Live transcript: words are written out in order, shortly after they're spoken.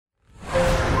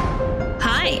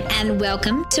and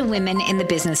welcome to Women in the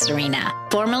Business Arena,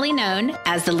 formerly known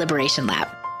as the Liberation Lab.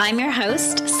 I'm your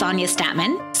host, Sonia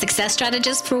Statman, success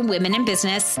strategist for women in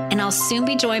business, and I'll soon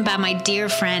be joined by my dear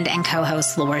friend and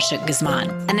co-host, Laura Shook Guzman,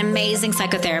 an amazing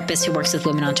psychotherapist who works with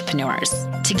women entrepreneurs.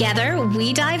 Together,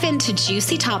 we dive into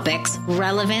juicy topics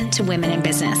relevant to women in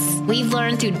business. We've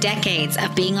learned through decades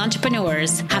of being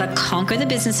entrepreneurs how to conquer the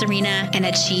business arena and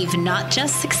achieve not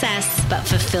just success, but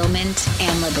fulfillment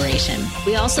and liberation.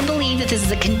 We also believe that this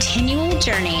is a continual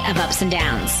journey of ups and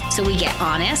downs, so we get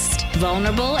honest,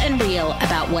 vulnerable, and real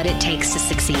about what it takes to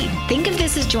succeed. Think of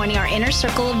this as joining our inner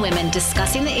circle of women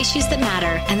discussing the issues that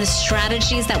matter and the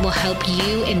strategies that will help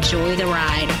you enjoy the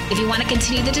ride. If you want to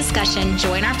continue the discussion,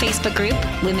 join our Facebook group,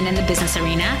 Women in the Business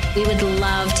Arena. We would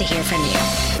love to hear from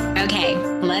you. Okay,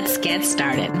 let's get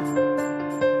started.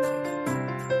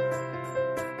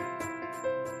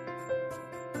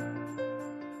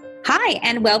 Hi,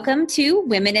 and welcome to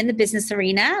Women in the Business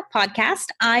Arena podcast.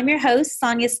 I'm your host,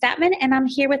 Sonia Statman, and I'm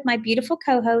here with my beautiful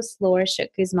co-host, Laura Shook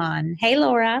Guzman. Hey,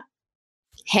 Laura.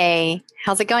 Hey,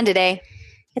 how's it going today?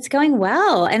 It's going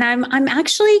well. And I'm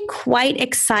actually quite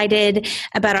excited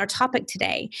about our topic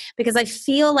today because I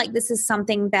feel like this is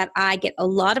something that I get a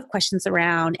lot of questions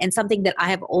around and something that I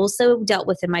have also dealt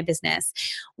with in my business.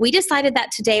 We decided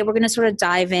that today we're going to sort of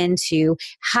dive into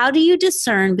how do you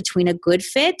discern between a good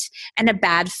fit and a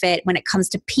bad fit when it comes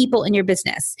to people in your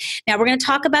business. Now, we're going to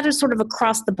talk about it sort of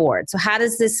across the board. So how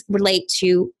does this relate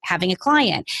to having a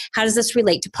client? How does this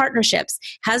relate to partnerships?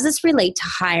 How does this relate to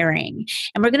hiring?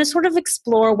 And we're going to sort of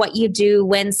explore what you do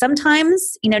when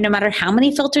sometimes, no matter how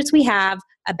many filters we have,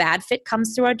 a bad fit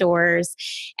comes through our doors.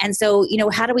 And so,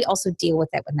 how do we also deal with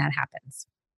it when that happens?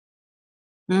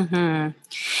 Mm-hmm.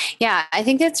 Yeah, I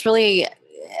think that's really,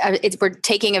 we're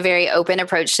taking a very open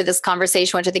approach to this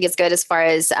conversation, which I think is good as far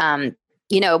as,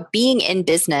 being in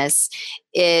business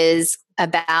is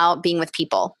about being with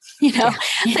people,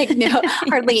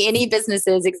 hardly any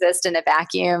businesses exist in a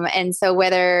vacuum. And so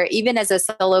whether even as a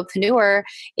solopreneur,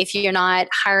 if you're not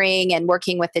hiring and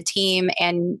working with a team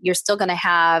and you're still going to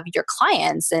have your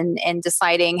clients and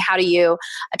deciding how do you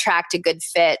attract a good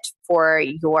fit for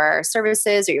your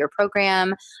services or your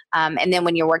program. And then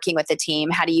when you're working with a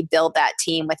team, how do you build that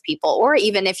team with people? Or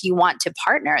even if you want to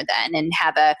partner then and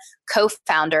have a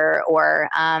co-founder or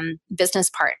business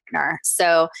partner.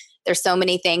 So there's so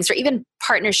many things, or even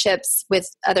partnerships with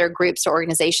other groups or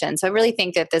organizations. So I really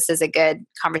think that this is a good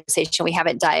conversation. We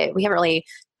haven't really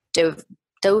dove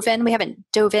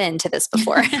into this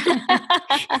before.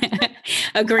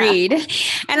 Agreed.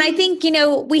 And I think,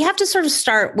 we have to sort of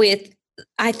start with,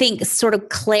 sort of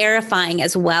clarifying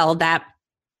as well that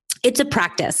it's a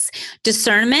practice.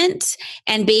 Discernment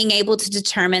and being able to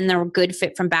determine the good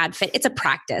fit from bad fit, it's a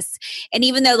practice. And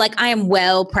even though I am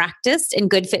well practiced in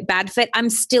good fit, bad fit,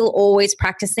 I'm still always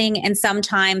practicing. And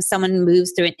sometimes someone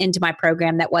moves through into my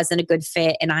program that wasn't a good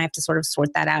fit and I have to sort of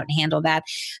sort that out and handle that.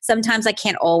 Sometimes I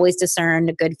can't always discern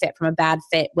a good fit from a bad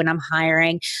fit when I'm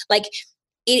hiring.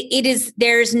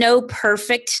 There's no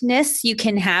perfectness you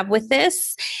can have with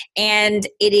this, and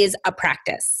it is a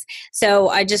practice. So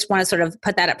I just want to sort of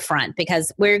put that up front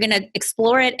because we're going to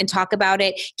explore it and talk about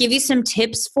it, give you some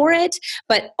tips for it,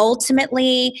 but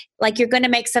ultimately, you're going to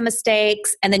make some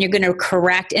mistakes and then you're going to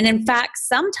correct. And in fact,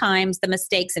 sometimes the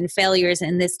mistakes and failures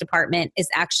in this department is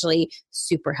actually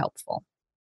super helpful.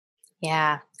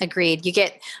 Yeah, agreed. You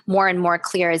get more and more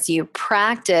clear as you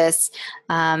practice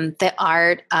the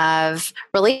art of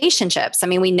relationships. I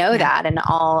mean, we know that in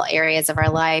all areas of our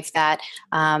life that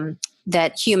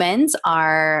humans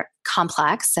are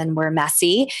complex and we're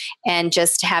messy, and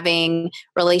just having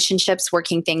relationships,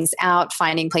 working things out,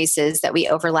 finding places that we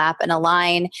overlap and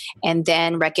align, and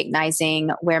then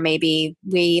recognizing where maybe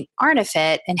we aren't a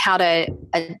fit and how to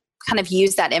kind of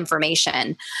use that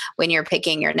information when you're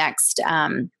picking your next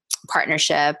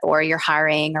partnership or you're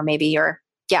hiring, or maybe you're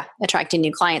attracting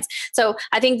new clients. So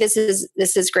I think this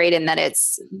is great in that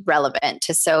it's relevant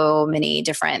to so many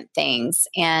different things.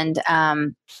 And I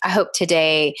hope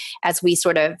today, as we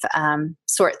sort of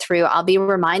sort through, I'll be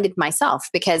reminded myself,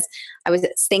 because I was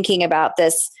thinking about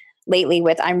this lately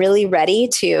I'm really ready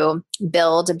to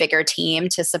build a bigger team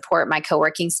to support my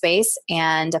co-working space.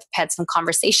 And I've had some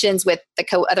conversations with the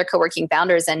other co-working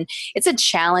founders, and it's a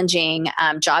challenging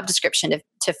job description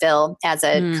to fill as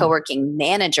a co-working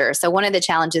manager. So one of the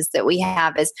challenges that we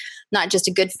have is not just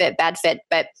a good fit, bad fit,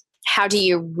 but how do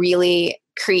you really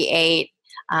create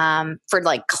for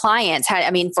clients,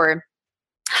 for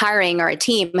hiring or a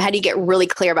team, how do you get really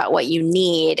clear about what you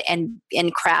need and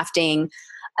in crafting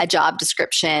a job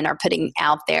description or putting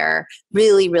out there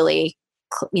really, really,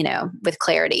 with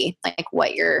clarity, like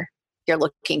what you're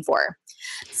looking for.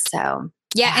 So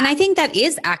Yeah. And I think that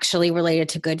is actually related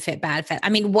to good fit, bad fit. I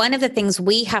mean, one of the things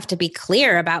we have to be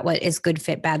clear about what is good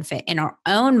fit, bad fit in our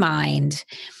own mind,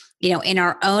 in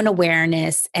our own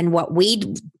awareness and what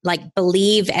we like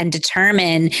believe and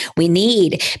determine we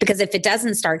need. Because if it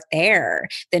doesn't start there,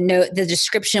 then the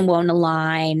description won't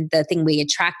align, the thing we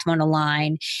attract won't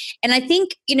align. And I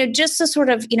think, just to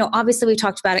sort of, obviously we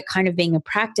talked about it kind of being a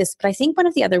practice, but I think one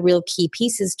of the other real key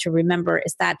pieces to remember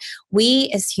is that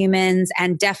we as humans,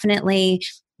 and definitely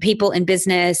people in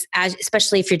business,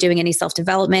 especially if you're doing any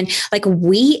self-development, like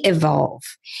we evolve.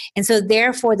 And so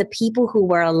therefore the people who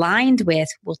we're aligned with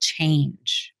will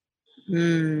change.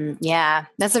 Yeah,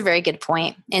 that's a very good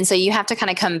point. And so you have to kind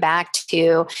of come back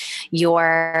to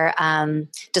your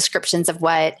descriptions of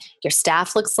what your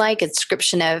staff looks like, a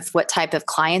description of what type of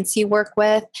clients you work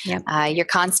with. Yep. You're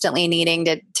constantly needing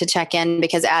to check in,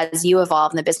 because as you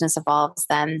evolve and the business evolves,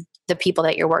 then the people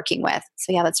that you're working with.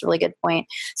 So yeah, that's a really good point.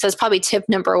 So it's probably tip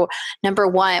number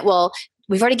one. Well,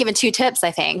 we've already given 2 tips,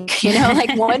 I think,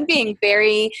 like one being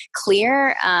very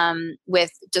clear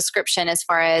with description as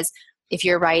far as if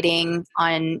you're writing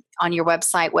on your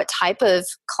website, what type of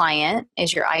client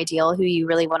is your ideal, who you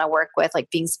really want to work with, like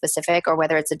being specific, or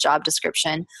whether it's a job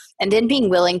description, and then being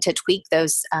willing to tweak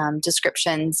those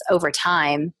descriptions over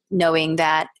time, knowing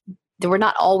that we're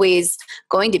not always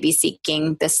going to be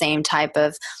seeking the same type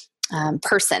of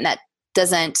person that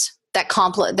doesn't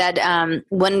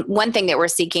one thing that we're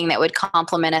seeking that would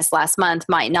complement us last month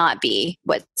might not be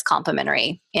what's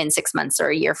complementary in 6 months or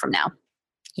a year from now.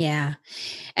 Yeah.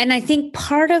 And I think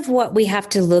part of what we have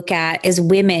to look at as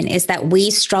women is that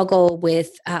we struggle with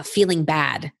feeling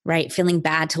bad, right? Feeling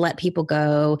bad to let people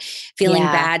go, feeling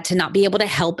bad to not be able to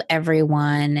help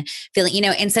everyone, feeling,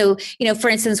 and so, for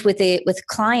instance, with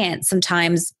clients,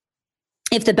 sometimes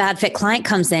if the bad fit client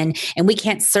comes in and we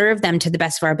can't serve them to the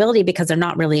best of our ability because they're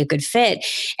not really a good fit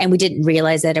and we didn't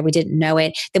realize it or we didn't know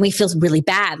it, then we feel really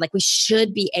bad. Like we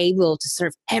should be able to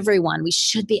serve everyone. We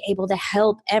should be able to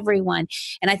help everyone.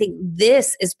 And I think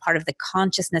this is part of the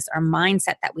consciousness, our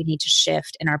mindset that we need to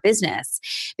shift in our business,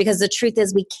 because the truth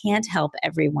is we can't help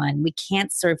everyone. We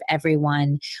can't serve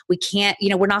everyone. We can't,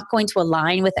 we're not going to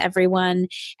align with everyone,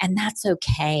 and that's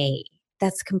okay.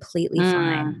 That's completely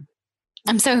fine.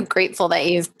 I'm so grateful that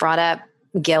you've brought up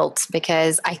guilt,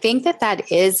 because I think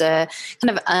that is a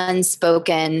kind of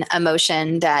unspoken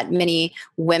emotion that many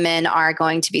women are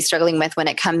going to be struggling with when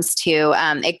it comes to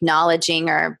acknowledging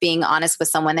or being honest with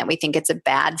someone that we think it's a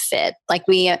bad fit. Like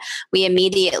we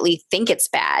immediately think it's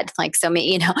bad. Like so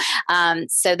many,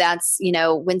 so that's,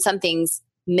 when something's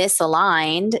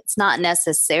misaligned, it's not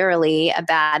necessarily a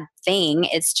bad thing.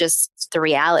 It's just the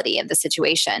reality of the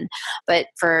situation. But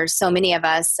for so many of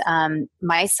us,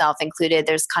 myself included,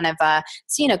 there's kind of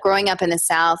growing up in the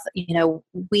South,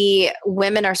 we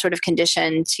women are sort of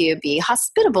conditioned to be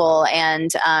hospitable and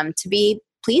to be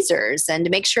pleasers and to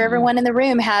make sure everyone in the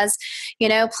room has,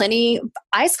 plenty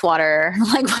ice water.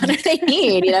 Like, what do they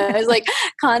need? It's like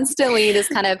constantly this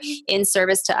kind of in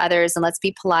service to others and let's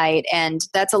be polite. And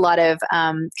that's a lot of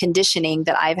conditioning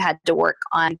that I've had to work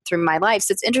on through my life.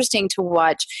 So it's interesting to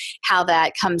watch how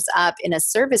that comes up in a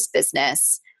service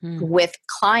business with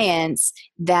clients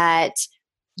that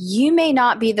you may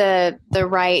not be the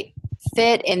right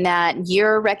fit in that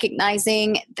you're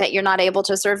recognizing that you're not able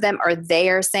to serve them, or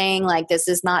they are saying like, this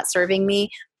is not serving me,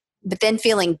 but then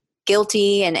feeling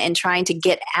guilty and trying to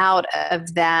get out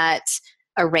of that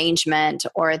arrangement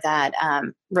or that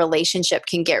relationship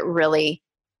can get really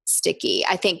sticky.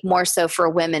 I think more so for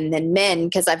women than men,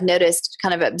 because I've noticed,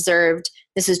 kind of observed,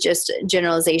 this is just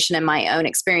generalization in my own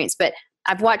experience, but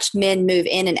I've watched men move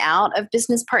in and out of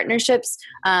business partnerships.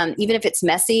 Even if it's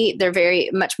messy, they're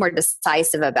very much more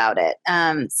decisive about it.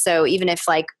 So even if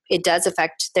like it does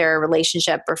affect their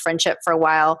relationship or friendship for a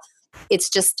while, it's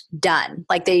just done.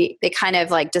 Like they kind of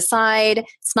like decide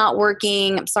it's not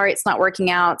working. I'm sorry, it's not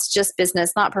working out. It's just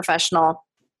business, not professional.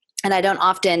 And I don't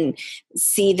often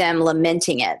see them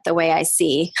lamenting it the way I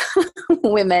see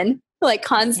women, like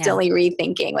constantly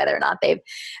rethinking whether or not they've,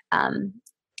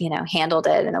 handled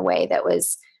it in a way that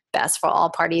was best for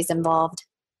all parties involved.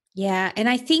 Yeah. And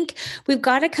I think we've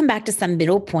got to come back to some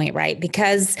middle point, right?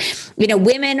 Because,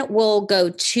 women will go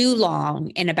too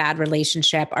long in a bad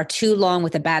relationship or too long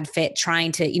with a bad fit,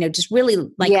 trying to, just really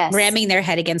like ramming their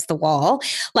head against the wall,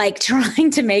 like trying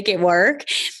to make it work.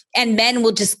 And men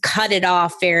will just cut it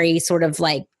off very sort of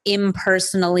like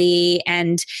impersonally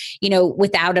and,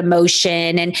 without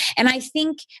emotion. And I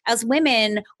think as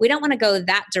women, we don't want to go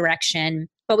that direction,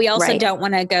 but we also don't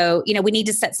want to go, we need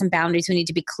to set some boundaries. We need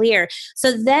to be clear.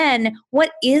 So then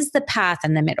what is the path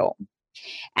in the middle?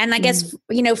 And I guess,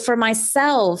 for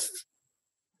myself,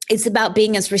 it's about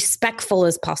being as respectful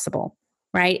as possible.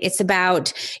 Right? It's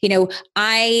about,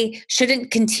 I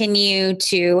shouldn't continue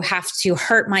to have to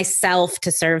hurt myself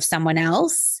to serve someone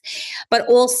else, but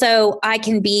also I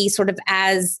can be sort of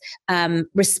as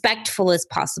respectful as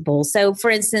possible. So for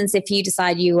instance, if you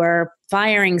decide you are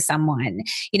firing someone,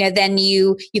 then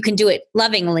you can do it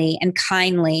lovingly and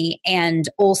kindly, and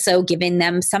also giving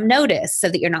them some notice so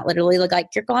that you're not literally like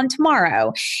you're gone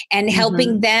tomorrow, and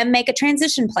helping them make a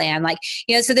transition plan.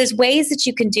 So there's ways that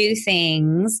you can do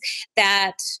things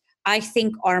that I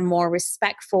think are more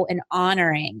respectful and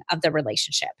honoring of the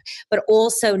relationship, but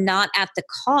also not at the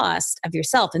cost of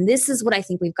yourself. And this is what I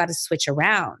think we've got to switch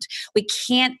around. We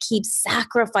can't keep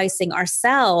sacrificing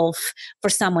ourselves for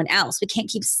someone else. We can't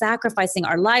keep sacrificing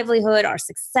our livelihood, our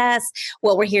success,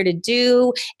 what we're here to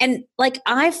do. And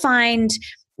I find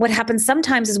what happens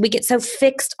sometimes is we get so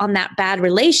fixed on that bad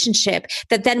relationship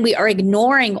that then we are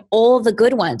ignoring all the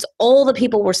good ones, all the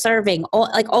people we're serving,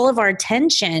 all of our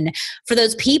attention for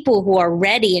those people who are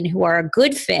ready and who are a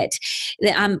good fit.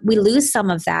 We lose some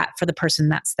of that for the person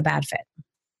that's the bad fit.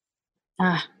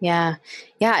 Yeah.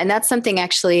 And that's something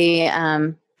actually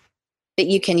that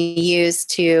you can use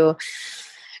to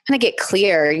kind of get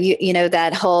clear.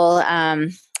 That whole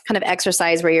kind of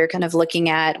exercise where you're kind of looking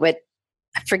at what,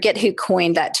 I forget who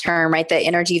coined that term, right? The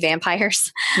energy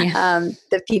vampires,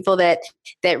 the people that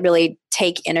really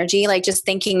take energy, just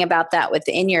thinking about that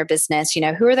within your business,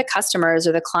 who are the customers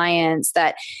or the clients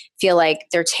that feel like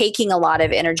they're taking a lot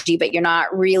of energy, but you're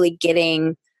not really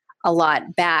getting a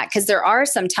lot back. Because there are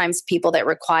sometimes people that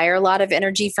require a lot of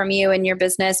energy from you in your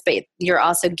business, but you're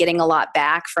also getting a lot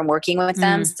back from working with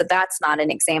them. So that's not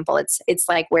an example. It's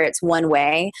like where it's one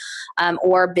way,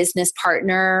 or business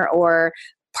partner or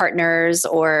partners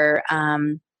or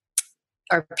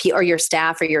your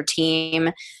staff or your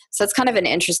team. So it's kind of an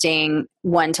interesting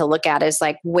one to look at, is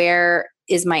where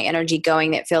is my energy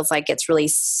going that feels like it's really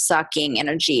sucking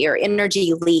energy, or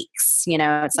energy leaks,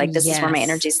 it's this is where my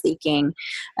energy is leaking.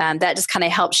 That just kind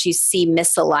of helps you see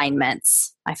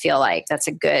misalignments. I feel like that's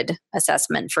a good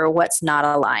assessment for what's not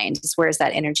aligned, is where's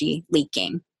that energy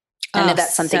leaking. I know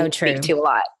that's something you speak to a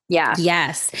lot. Yeah.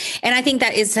 Yes. And I think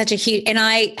that is such a huge, and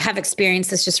I have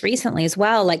experienced this just recently as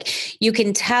well. You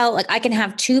can tell, I can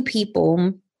have two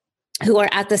people who are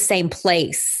at the same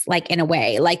place, in a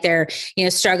way, they're,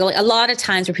 struggling. A lot of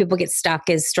times where people get stuck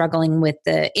is struggling with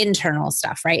the internal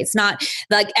stuff, right? It's not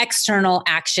external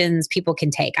actions people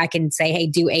can take. I can say, hey,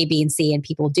 do A, B, and C, and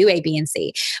people do A, B, and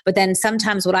C. But then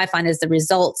sometimes what I find is the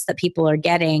results that people are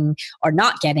getting or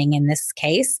not getting in this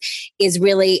case is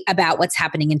really about what's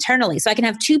happening internally. So I can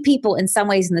have two people in some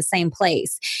ways in the same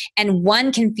place, and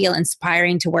one can feel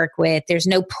inspiring to work with. There's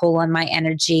no pull on my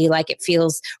energy. It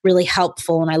feels really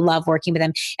helpful and I love working with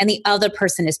them, and the other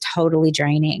person is totally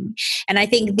draining. And I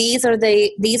think these are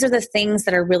the things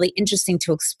that are really interesting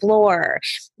to explore,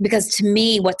 because to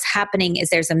me what's happening is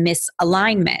there's a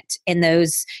misalignment in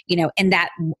those, in that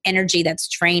energy that's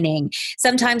draining.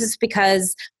 Sometimes it's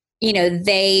because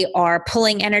they are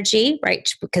pulling energy,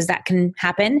 right? Because that can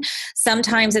happen.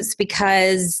 Sometimes it's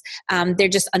because they're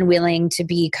just unwilling to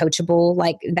be coachable.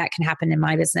 That can happen in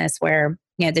my business where,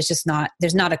 there's not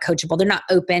a coachable, they're not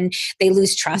open. They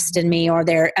lose trust in me, or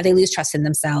they lose trust in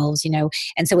themselves,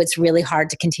 and so it's really hard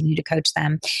to continue to coach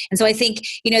them. And so I think,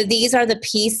 these are the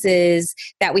pieces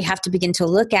that we have to begin to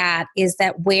look at, is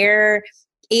that where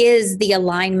is the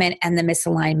alignment and the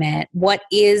misalignment? What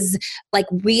is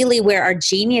really where our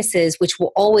genius is, which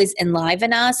will always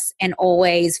enliven us and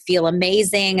always feel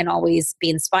amazing and always be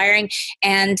inspiring,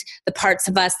 and the parts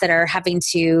of us that are having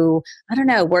to,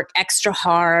 work extra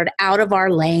hard out of our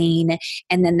lane,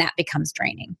 and then that becomes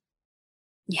draining.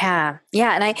 Yeah.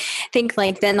 And I think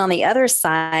then on the other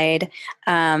side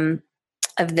of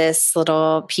this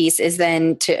little piece is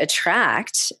then to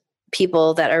attract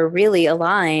people that are really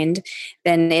aligned,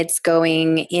 then it's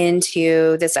going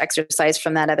into this exercise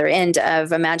from that other end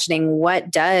of imagining what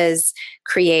does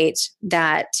create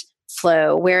that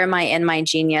flow. Where am I in my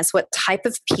genius? What type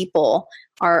of people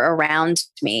are around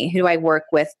me? Who do I work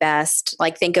with best?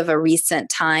 Think of a recent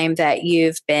time that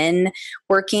you've been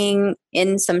working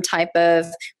in some type of,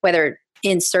 whether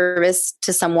in service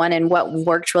to someone, and what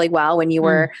worked really well when you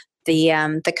were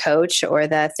the coach or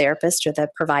the therapist or the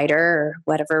provider or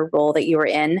whatever role that you were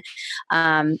in.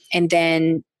 And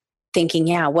then thinking,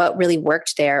 what really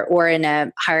worked there? Or in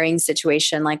a hiring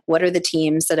situation, what are the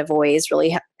teams that have always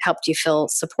really helped you feel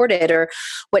supported? Or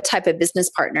what type of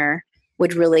business partner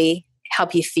would really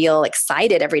help you feel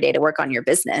excited every day to work on your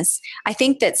business? I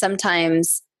think that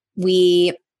sometimes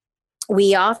we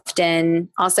we often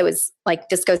also, is like,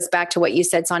 this goes back to what you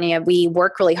said, Sonia, we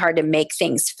work really hard to make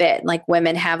things fit. Like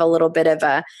women have a little bit of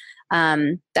a,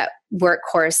 that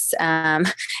workhorse,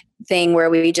 thing where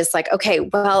we just like, okay,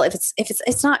 well, if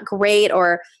it's not great,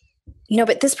 or,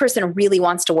 but this person really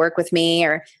wants to work with me,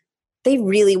 or they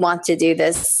really want to do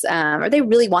this, or they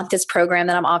really want this program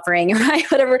that I'm offering, right?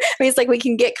 Whatever. I mean, it's like we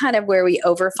can get kind of where we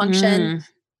overfunction.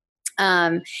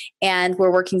 And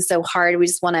we're working so hard. We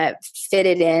just want to fit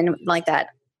it in, like that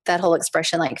whole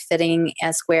expression, like fitting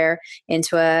a square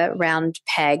into a round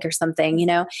peg or something,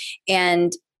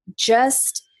 and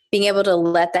just being able to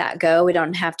let that go. We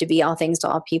don't have to be all things to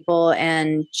all people,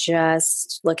 and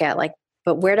just look at like,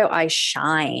 but where do I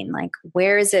shine? Like,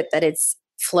 where is it that it's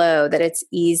flow, that it's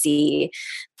easy,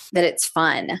 that it's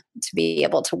fun to be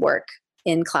able to work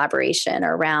in collaboration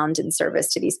or around in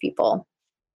service to these people?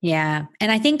 Yeah.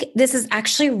 And I think this is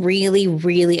actually really,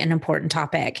 really an important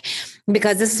topic,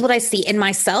 because this is what I see in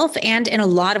myself and in a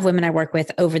lot of women I work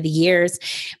with over the years,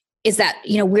 is that,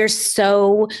 we're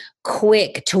so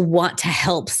quick to want to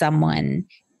help someone.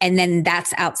 And then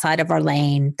that's outside of our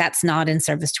lane. That's not in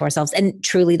service to ourselves. And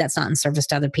truly, that's not in service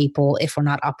to other people if we're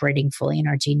not operating fully in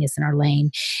our genius in our lane.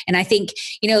 And I think,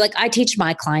 like I teach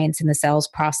my clients in the sales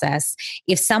process,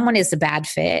 if someone is a bad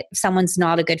fit, if someone's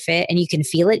not a good fit, and you can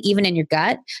feel it even in your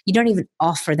gut, you don't even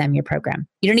offer them your program.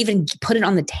 You don't even put it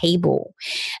on the table.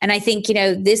 And I think,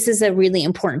 this is a really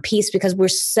important piece, because we're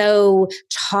so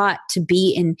taught to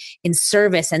be in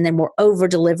service, and then we're over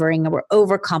delivering, and we're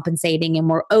overcompensating, and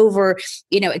we're over,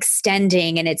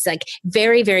 extending. And it's like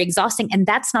very, very exhausting. And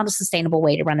that's not a sustainable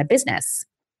way to run a business.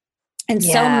 And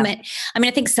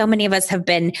I think so many of us have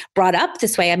been brought up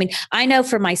this way. I mean, I know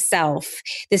for myself,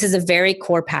 this is a very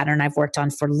core pattern I've worked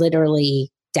on for literally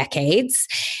decades.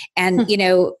 And,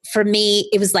 for me,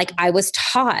 it was like, I was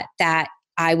taught that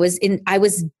I was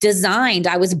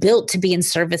built to be in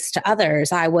service to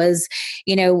others. I was,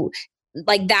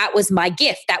 like that was my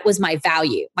gift. That was my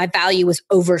value. My value was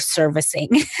over servicing.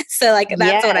 So like,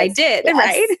 that's what I did.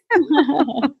 Yes.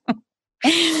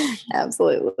 Right.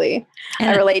 Absolutely.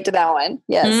 I relate to that one.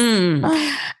 Yes.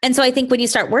 And so I think when you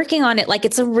start working on it, like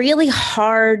it's a really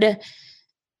hard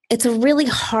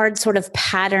sort of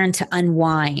pattern to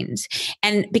unwind.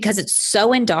 And because it's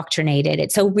so indoctrinated,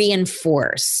 it's so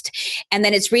reinforced, and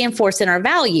then it's reinforced in our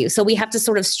value. So we have to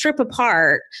sort of strip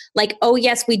apart like, oh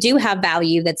yes, we do have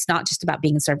value. That's not just about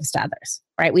being in service to others,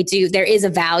 right? There is a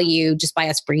value just by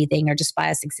us breathing or just by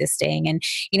us existing. And,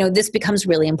 this becomes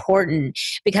really important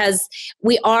because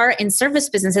we are in service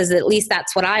businesses. At least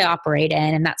that's what I operate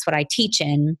in. And that's what I teach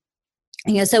in.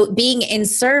 So being in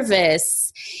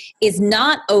service is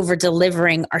not over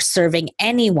delivering or serving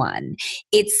anyone.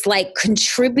 It's like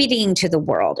contributing to the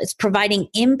world. It's providing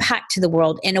impact to the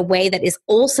world in a way that is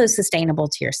also sustainable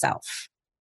to yourself.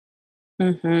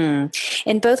 Mm-hmm.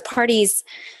 And both parties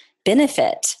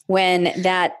benefit when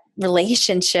that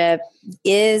relationship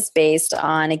is based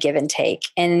on a give and take.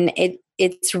 And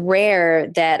it's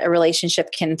rare that a relationship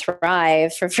can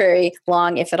thrive for very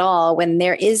long, if at all, when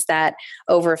there is that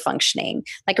over functioning.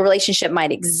 Like a relationship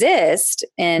might exist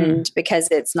and because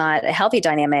it's not a healthy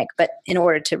dynamic, but in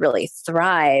order to really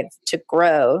thrive, to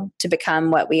grow, to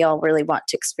become what we all really want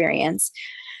to experience,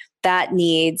 that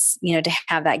needs, to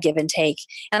have that give and take.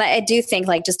 And I do think,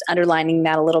 like, just underlining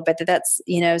that a little bit, that's,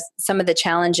 some of the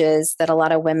challenges that a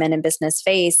lot of women in business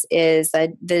face is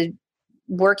the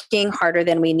working harder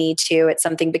than we need to at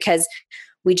something because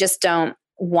we just don't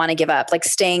want to give up, like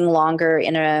staying longer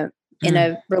in a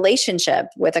relationship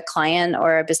with a client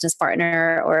or a business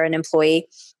partner or an employee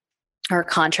or a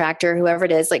contractor, whoever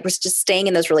it is. Like, we're just staying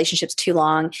in those relationships too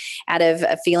long out of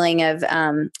a feeling of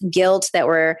guilt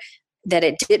that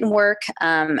it didn't work,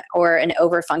 or an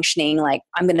over functioning, like,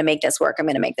 I'm going to make this work,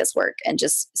 and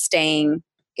just staying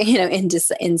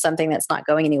in something that's not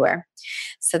going anywhere.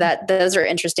 So those are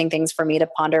interesting things for me to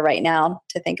ponder right now,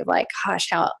 to think of like, gosh,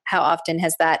 how often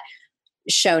has that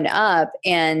shown up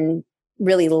and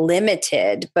really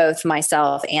limited both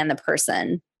myself and the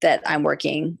person that I'm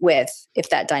working with, if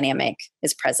that dynamic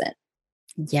is present.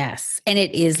 Yes. And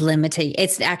it is limited.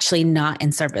 It's actually not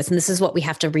in service. And this is what we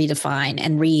have to redefine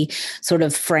and sort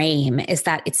of frame, is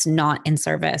that it's not in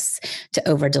service to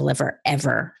over deliver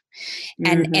ever.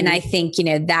 And I think,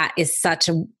 that is such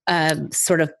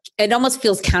it almost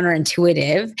feels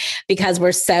counterintuitive because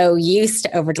we're so used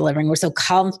to over delivering. We're so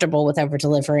comfortable with over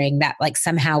delivering that like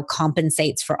somehow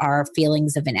compensates for our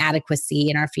feelings of inadequacy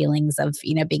and our feelings of,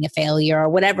 being a failure or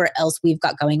whatever else we've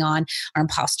got going on, our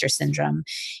imposter syndrome.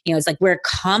 It's like we're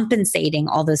compensating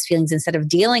all those feelings instead of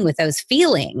dealing with those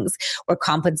feelings. We're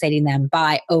compensating them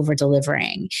by over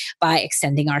delivering, by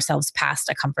extending ourselves past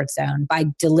a comfort zone, by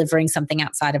delivering something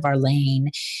outside of our lane,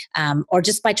 or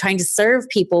just by trying to serve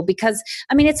people. Because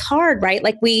it's hard, right?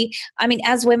 Like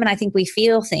as women, I think we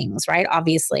feel things, right?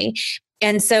 Obviously.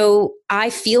 And so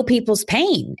I feel people's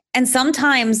pain. And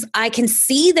sometimes I can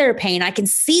see their pain. I can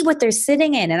see what they're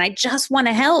sitting in. And I just want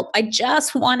to help. I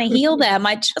just want to heal them.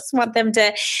 I just want them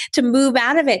to move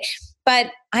out of it. But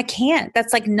I can't.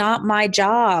 That's like not my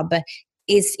job. And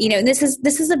this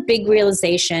is a big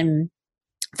realization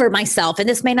for myself, and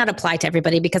this may not apply to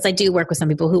everybody because I do work with some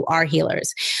people who are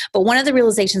healers. But one of the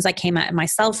realizations I came at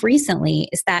myself recently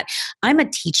is that I'm a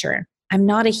teacher. I'm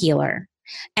not a healer.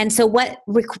 And so what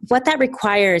that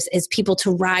requires is people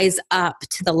to rise up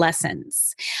to the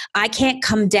lessons. I can't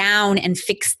come down and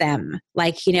fix them.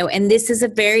 And this is a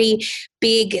very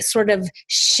big sort of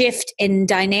shift in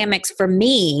dynamics for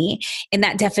me in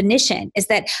that definition, is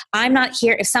that I'm not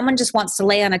here. If someone just wants to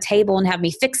lay on a table and have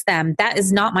me fix them, that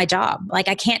is not my job. I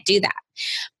can't do that.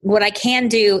 What I can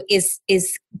do is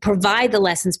provide the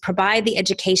lessons, provide the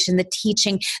education, the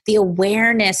teaching, the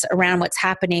awareness around what's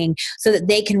happening so that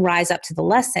they can rise up to the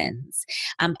lessons.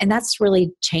 And that's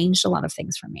really changed a lot of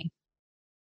things for me.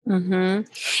 Mm-hmm.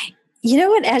 You know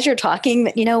what, as you're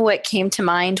talking, what came to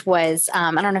mind was,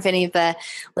 I don't know if any of the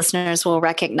listeners will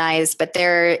recognize, but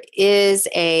there is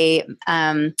a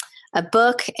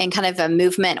book and kind of a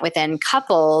movement within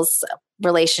couples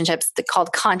relationships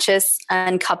called conscious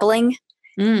uncoupling.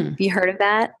 Have you heard of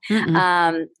that?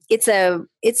 It's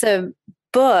a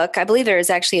book. I believe there is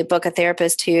actually a book, a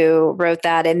therapist who wrote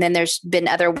that. And then there's been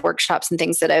other workshops and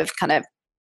things that have kind of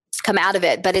come out of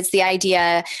it. But it's the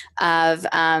idea of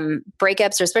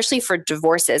breakups, or especially for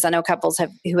divorces. I know couples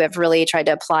who have really tried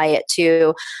to apply it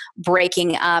to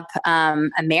breaking up a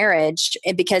marriage,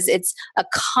 because it's a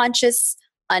conscious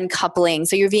uncoupling.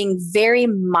 So you're being very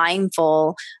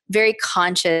mindful, very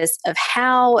conscious of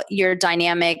how your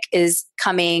dynamic is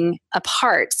coming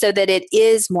apart so that it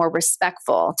is more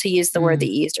respectful, to use the word that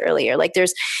you used earlier. Like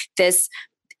there's this,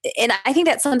 and I think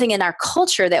that's something in our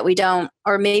culture that we don't,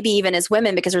 or maybe even as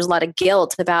women, because there's a lot of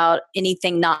guilt about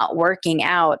anything not working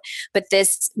out. But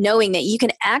this knowing that you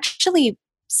can actually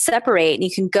separate and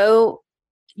you can go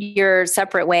your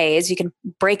separate ways, you can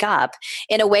break up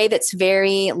in a way that's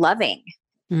very loving.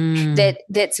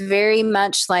 That's very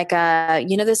much like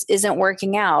this isn't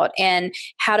working out, and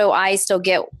how do I still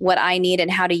get what I need,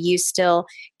 and how do you still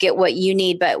get what you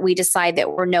need? But we decide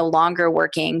that we're no longer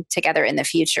working together in the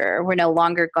future. We're no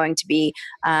longer going to be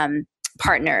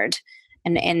partnered,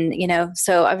 and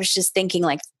so I was just thinking,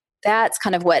 like, that's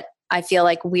kind of what I feel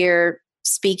like we're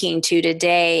speaking to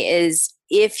today, is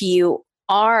if you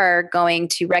are going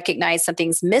to recognize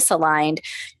something's misaligned,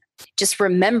 just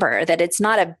remember that it's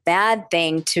not a bad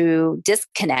thing to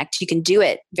disconnect. You can do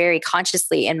it very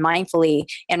consciously and mindfully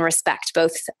and respect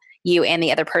both you and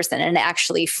the other person, and it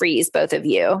actually frees both of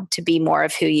you to be more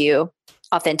of who you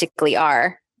authentically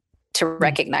are, to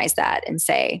recognize that and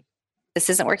say, this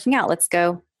isn't working out. Let's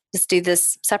do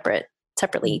this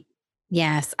separately.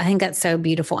 Yes, I think that's so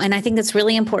beautiful. And I think that's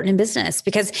really important in business,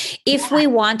 because if we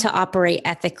want to operate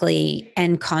ethically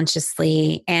and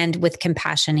consciously and with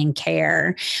compassion and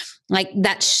care, like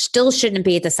that still shouldn't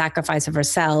be at the sacrifice of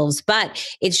ourselves, but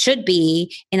it should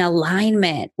be in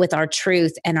alignment with our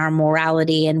truth and our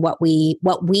morality and what we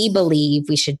believe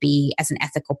we should be as an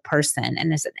ethical person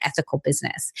and as an ethical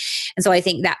business. And so I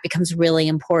think that becomes really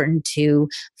important to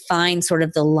find sort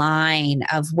of the line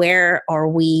of where are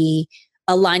we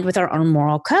aligned with our own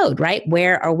moral code, right?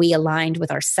 Where are we aligned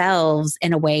with ourselves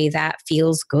in a way that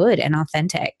feels good and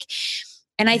authentic?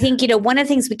 And I think, one of the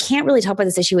things, we can't really talk about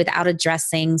this issue without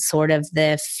addressing sort of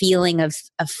the feeling of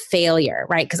failure,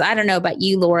 right? Because I don't know about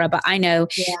you, Laura, but I know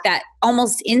that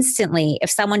almost instantly,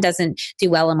 if someone doesn't do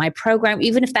well in my program,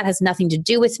 even if that has nothing to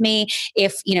do with me,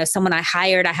 if, someone I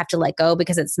hired, I have to let go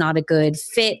because it's not a good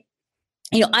fit,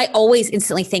 I always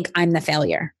instantly think I'm the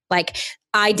failure. Like,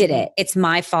 I did it. It's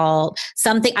my fault.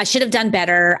 Something I should have done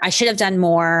better. I should have done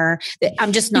more.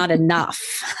 I'm just not enough.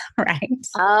 Right.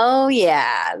 Oh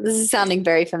yeah. This is sounding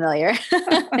very familiar.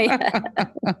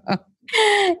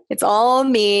 It's all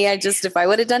me. If I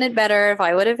would have done it better, if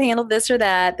I would have handled this or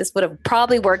that, this would have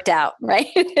probably worked out. Right.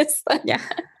 Yeah.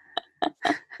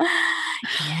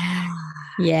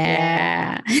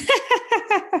 Yeah.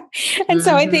 And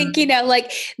so I think,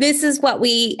 like this is what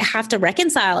we have to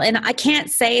reconcile. And I can't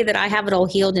say that I have it all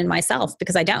healed in myself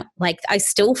because I don't. Like I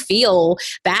still feel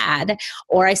bad,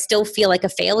 or I still feel like a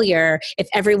failure if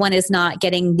everyone is not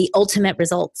getting the ultimate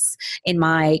results in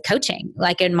my coaching,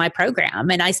 like in my program.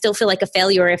 And I still feel like a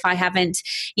failure if I haven't,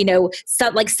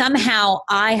 somehow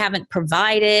I haven't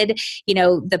provided,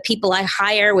 the people I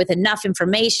hire with enough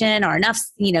information or enough,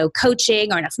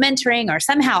 coaching or enough mentoring, or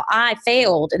somehow I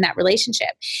failed in that relationship.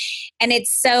 And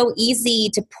it's so easy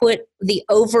to put the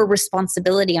over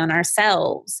responsibility on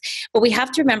ourselves. But we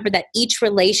have to remember that each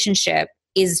relationship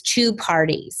is two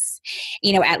parties,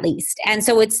 at least. And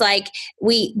so it's like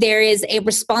there is a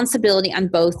responsibility on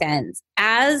both ends.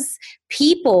 As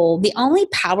people, the only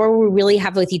power we really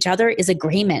have with each other is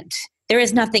agreement. There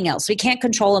is nothing else. We can't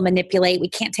control and manipulate. We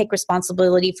can't take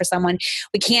responsibility for someone.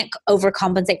 We can't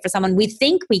overcompensate for someone. We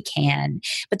think we can,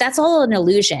 but that's all an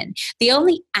illusion. The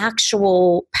only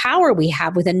actual power we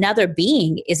have with another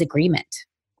being is agreement.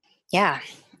 Yeah.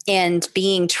 And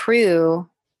being true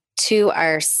to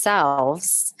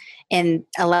ourselves and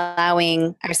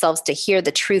allowing ourselves to hear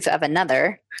the truth of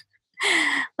another,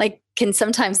 can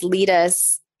sometimes lead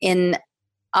us in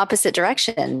opposite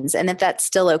directions, and that's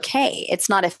still okay. It's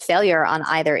not a failure on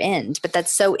either end, but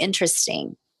that's so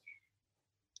interesting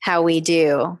how we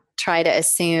do try to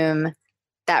assume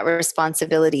that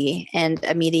responsibility and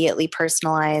immediately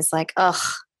personalize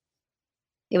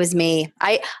it was me.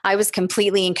 I was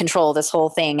completely in control of this whole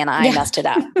thing and I messed it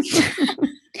up.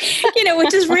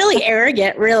 Which is really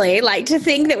arrogant, really, like to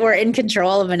think that we're in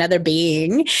control of another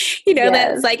being,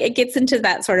 that's like, it gets into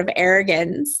that sort of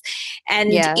arrogance.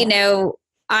 And,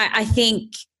 I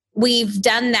think we've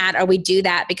done that, or we do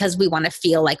that because we want to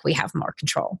feel like we have more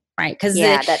control, right? Because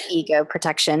that ego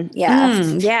protection.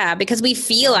 Yeah. Because we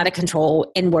feel out of control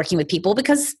in working with people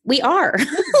because we are. And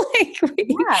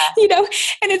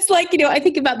it's like, I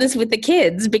think about this with the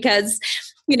kids because,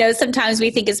 sometimes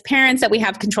we think as parents that we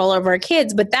have control over our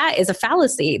kids, but that is a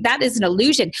fallacy. That is an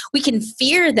illusion. We can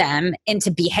fear them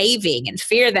into behaving and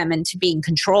fear them into being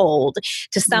controlled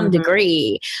to some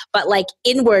degree, but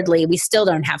inwardly, we still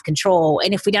don't have control.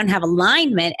 And if we don't have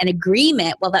alignment and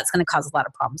agreement, well, that's going to cause a lot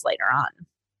of problems later on.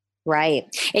 Right.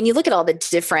 And you look at all the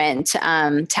different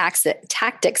tactics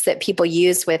that people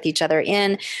use with each other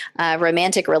in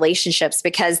romantic relationships,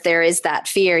 because there is that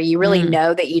fear. You really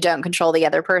know that you don't control the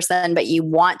other person, but you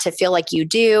want to feel like you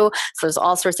do. So there's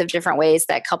all sorts of different ways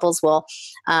that couples will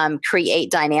create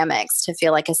dynamics to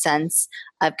feel like a sense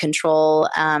of control,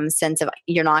 sense of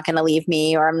you're not going to leave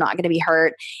me, or I'm not going to be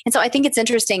hurt. And so I think it's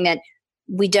interesting that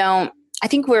I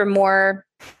think we're more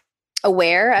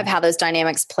aware of how those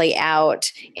dynamics play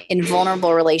out in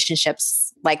vulnerable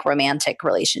relationships like romantic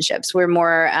relationships. We're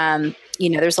more,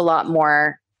 there's a lot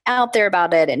more out there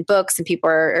about it in books, and people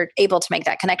are able to make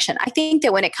that connection. I think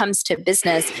that when it comes to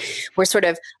business, we're sort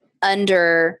of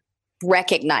under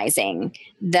recognizing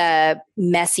the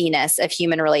messiness of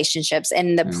human relationships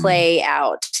and the play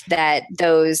out that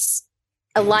those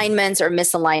alignments or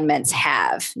misalignments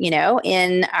have,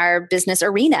 in our business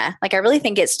arena. I really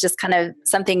think it's just kind of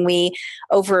something we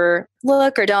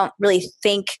overlook or don't really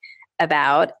think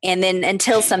about. And then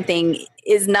until something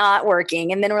is not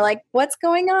working, and then we're like, what's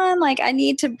going on? I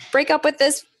need to break up with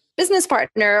this business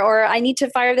partner, or I need to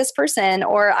fire this person,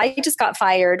 or I just got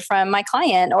fired from my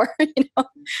client, or,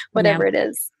 whatever it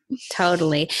is.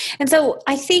 Totally. And so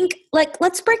I think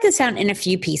let's break this down in a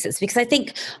few pieces, because I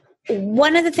think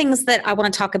one of the things that I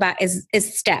want to talk about is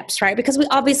steps, right? Because we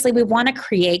want to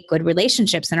create good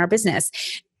relationships in our business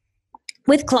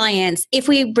with clients, if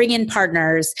we bring in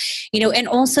partners, and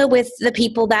also with the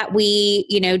people that we,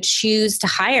 choose to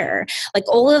hire.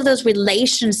 All of those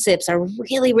relationships are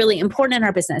really, really important in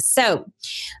our business. So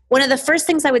one of the first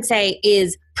things I would say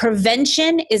is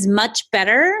prevention is much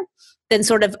better than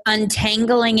sort of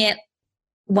untangling it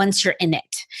once you're in it.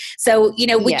 So,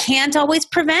 we can't always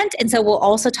prevent. And so we'll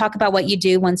also talk about what you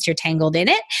do once you're tangled in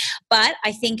it. But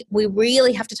I think we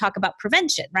really have to talk about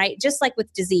prevention, right? Just like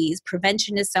with disease,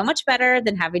 prevention is so much better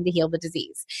than having to heal the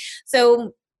disease.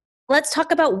 So let's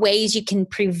talk about ways you can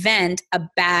prevent a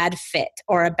bad fit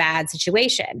or a bad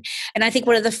situation. And I think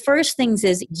one of the first things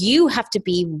is you have to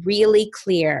be really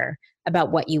clear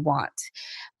about what you want.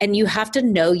 And you have to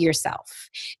know yourself,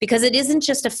 because it isn't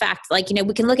just a fact. We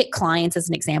can look at clients as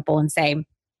an example and say,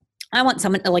 I want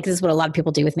someone, this is what a lot of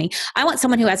people do with me. I want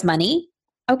someone who has money.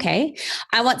 Okay.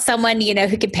 I want someone,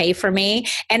 who can pay for me.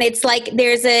 And it's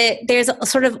there's a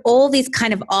sort of all these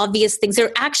kind of obvious things.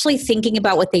 They're actually thinking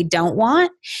about what they don't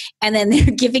want. And then they're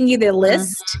giving you the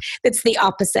list that's the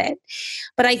opposite.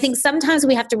 But I think sometimes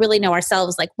we have to really know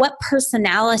ourselves, what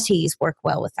personalities work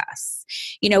well with us.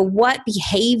 What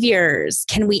behaviors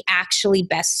can we actually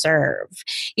best serve?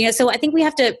 So I think we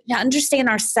have to understand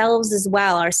ourselves as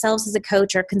well, ourselves as a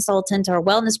coach or consultant or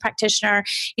wellness practitioner.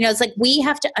 It's like we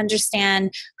have to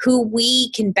understand who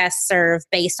we can best serve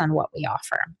based on what we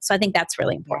offer. So I think that's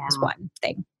really important as one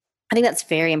thing. I think that's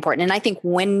very important. And I think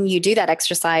when you do that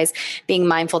exercise, being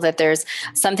mindful that there's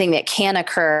something that can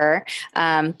occur,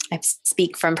 I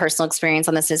speak from personal experience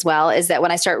on this as well, is that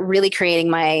when I start really creating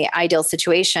my ideal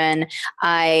situation,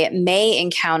 I may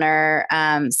encounter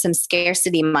some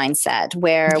scarcity mindset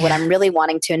where what I'm really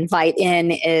wanting to invite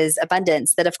in is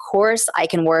abundance, that of course I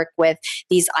can work with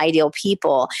these ideal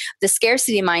people. The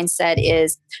scarcity mindset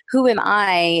is, who am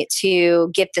I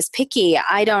to get this picky?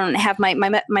 I don't have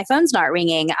my phone's not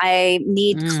ringing. I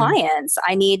need clients.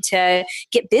 I need to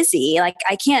get busy. Like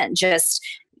I can't just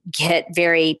get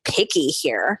very picky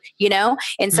here,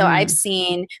 And so I've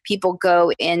seen people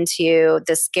go into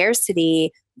the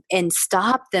scarcity and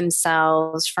stop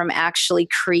themselves from actually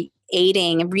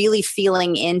creating, really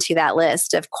feeling into that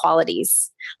list of qualities.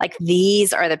 Like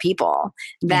these are the people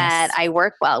that I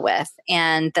work well with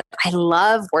and that I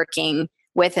love working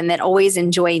with and that always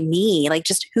enjoy me. Like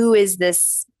just who is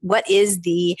this? What is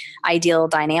the ideal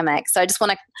dynamic? So I just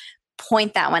want to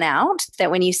point that one out,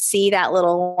 that when you see that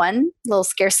little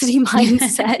scarcity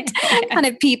mindset kind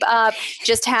of peep up,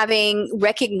 just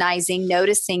recognizing,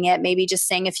 noticing it, maybe just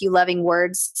saying a few loving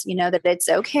words, that it's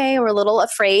okay. We're a little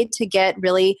afraid to get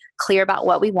really clear about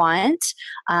what we want.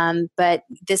 But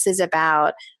this is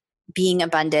about being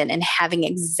abundant and having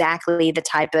exactly the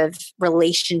type of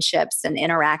relationships and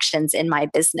interactions in my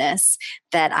business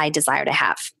that I desire to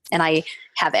have. And I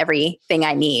have everything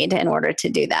I need in order to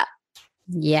do that.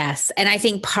 Yes. And I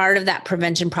think part of that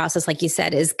prevention process, like you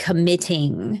said, is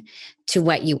committing to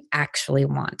what you actually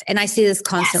want. And I see this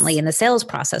constantly in the sales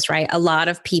process, right? A lot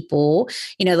of people,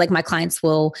 like my clients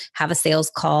will have a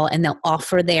sales call and they'll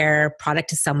offer their product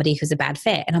to somebody who's a bad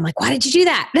fit. And I'm like, why did you do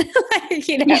that?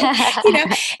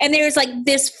 And there's like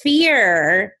this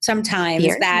fear sometimes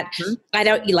that I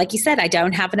don't, like you said, I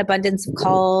don't have an abundance of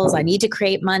calls. I need to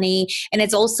create money. And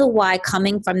it's also why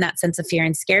coming from that sense of fear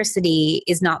and scarcity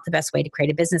is not the best way to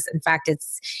create a business. In fact,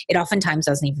 it oftentimes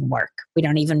doesn't even work. We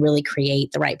don't even really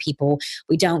create the right people.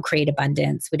 We don't create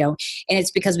abundance. And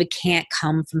it's because we can't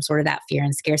come from sort of that fear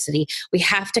and scarcity. We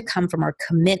have to come from our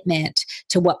commitment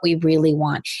to what we really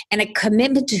want and a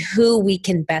commitment to who we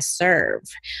can best serve.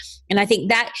 And I think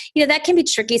that, that can be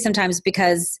tricky sometimes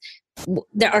because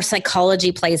our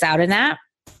psychology plays out in that.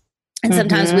 And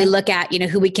sometimes we look at,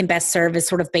 who we can best serve is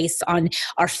sort of based on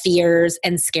our fears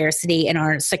and scarcity and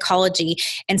our psychology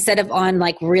instead of on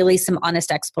like really some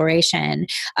honest exploration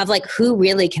of like, who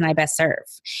really can I best serve?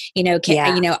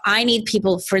 I need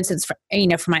people, for instance, for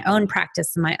my own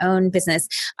practice and my own business,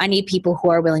 I need people who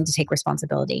are willing to take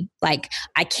responsibility. Like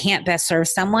I can't best serve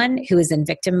someone who is in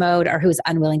victim mode or who is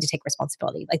unwilling to take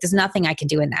responsibility. Like there's nothing I can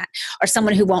do in that. Or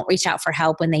someone who won't reach out for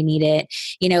help when they need it.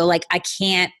 Like I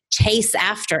can't chase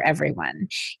after everyone,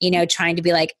 trying to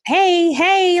be like,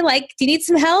 hey, like, do you need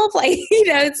some help? Like,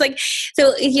 it's like,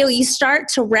 so, you start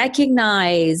to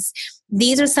recognize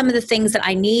these are some of the things that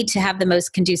I need to have the most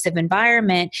conducive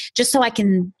environment just so I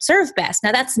can serve best.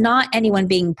 Now, that's not anyone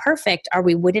being perfect or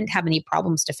we wouldn't have any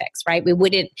problems to fix, right? We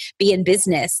wouldn't be in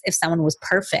business if someone was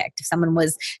perfect, if someone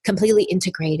was completely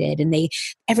integrated and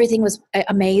everything was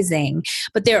amazing.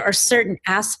 But there are certain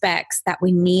aspects that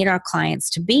we need our clients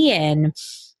to be in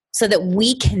so that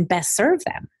we can best serve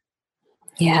them.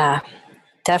 Yeah,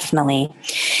 definitely.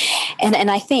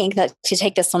 And I think that to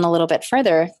take this one a little bit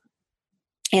further,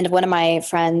 and one of my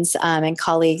friends and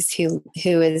colleagues who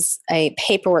is a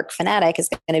paperwork fanatic is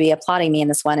going to be applauding me in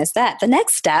this one, is that the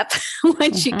next step,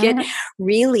 once you get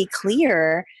really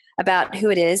clear about who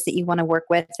it is that you want to work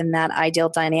with in that ideal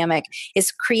dynamic,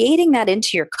 is creating that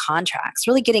into your contracts,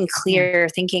 really getting clear,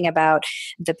 thinking about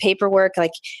the paperwork,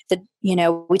 like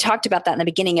we talked about that in the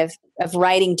beginning of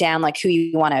writing down like who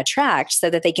you want to attract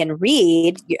so that they can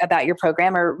read about your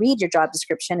program or read your job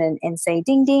description and say,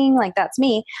 ding, ding, like that's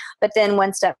me. But then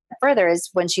one step further is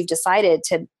once you've decided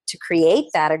to create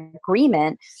that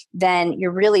agreement, then you're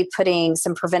really putting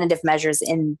some preventative measures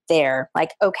in there.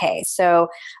 Like, okay, so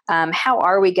how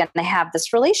are we going to have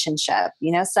this relationship?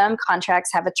 Some contracts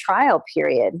have a trial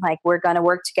period. Like we're going to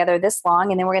work together this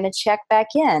long and then we're going to check back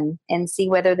in and see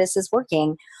whether this is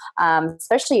working.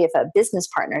 Especially if a business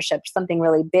partnership, something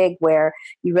really big where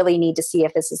you really need to see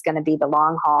if this is going to be the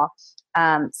long haul.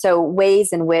 So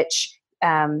ways in which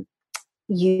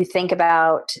you think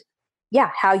about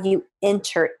how you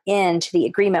enter into the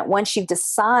agreement once you've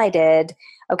decided,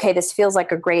 okay, this feels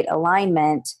like a great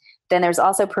alignment, then there's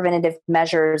also preventative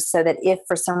measures so that if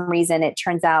for some reason it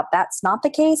turns out that's not the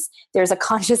case, there's a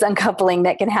conscious uncoupling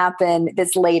that can happen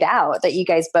that's laid out that you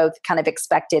guys both kind of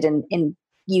expected, and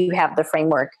you have the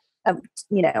framework of,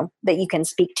 that you can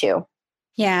speak to.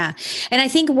 Yeah. And I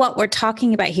think what we're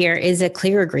talking about here is a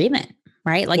clear agreement,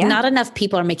 right? Like not enough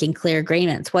people are making clear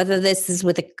agreements, whether this is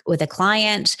with a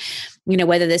client,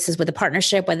 whether this is with a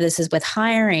partnership, whether this is with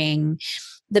hiring.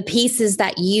 The pieces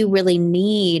that you really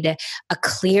need a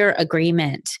clear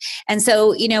agreement. And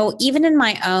so, even in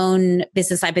my own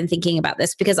business, I've been thinking about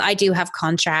this because I do have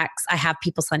contracts. I have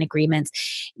people sign agreements,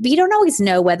 but you don't always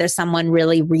know whether someone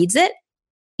really reads it,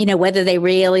 whether they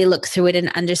really look through it and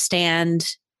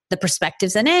understand the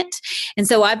perspectives in it. And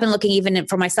so I've been looking even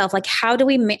for myself, like how do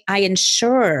I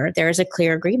ensure there is a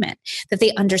clear agreement, that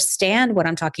they understand what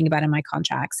I'm talking about in my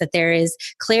contracts, that there is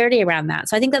clarity around that.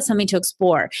 So I think that's something to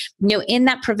explore. In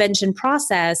that prevention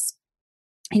process,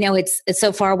 it's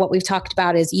so far what we've talked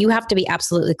about is you have to be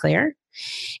absolutely clear,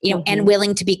 and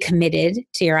willing to be committed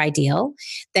to your ideal.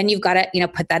 Then you've got to,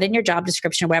 put that in your job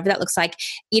description, whatever that looks like,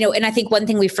 and I think one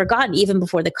thing we've forgotten even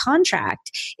before the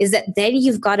contract is that then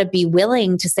you've got to be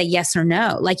willing to say yes or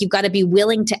no. Like you've got to be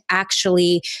willing to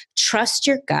actually trust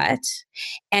your gut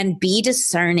and be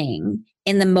discerning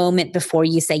in the moment before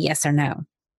you say yes or no.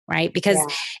 Right? Because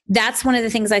that's one of the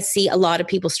things I see a lot of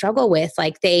people struggle with.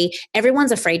 Like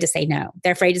everyone's afraid to say no.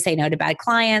 They're afraid to say no to bad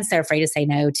clients. They're afraid to say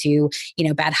no to,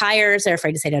 bad hires. They're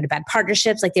afraid to say no to bad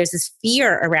partnerships. Like there's this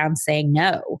fear around saying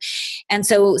no. And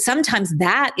so sometimes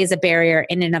that is a barrier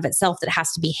in and of itself that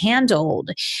has to be handled,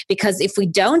 because if we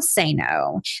don't say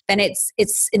no, then it's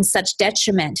in such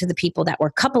detriment to the people that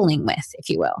we're coupling with, if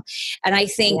you will. And I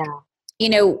think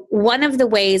one of the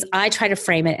ways I try to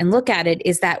frame it and look at it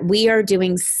is that we are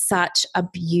doing such a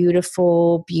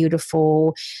beautiful,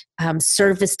 beautiful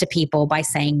service to people by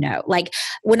saying no. Like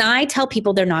when I tell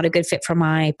people they're not a good fit for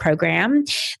my program,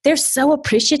 they're so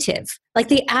appreciative. Like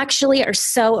they actually are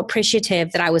so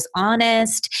appreciative that I was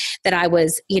honest, that I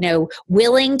was,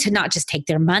 willing to not just take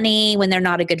their money when they're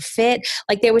not a good fit.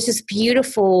 Like there was this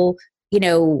beautiful,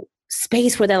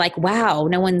 space where they're like, wow,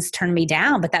 no one's turned me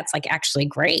down, but that's like actually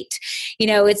great.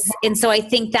 And so I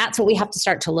think that's what we have to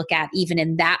start to look at even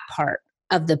in that part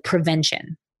of the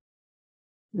prevention.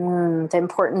 The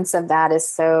importance of that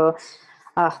is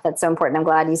that's so important. I'm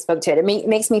glad you spoke to it. It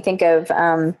makes me think of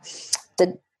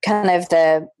the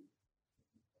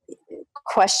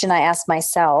question I asked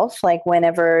myself, like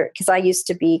whenever, because I used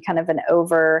to be kind of an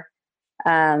over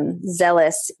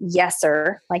zealous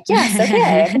yeser, like, yes,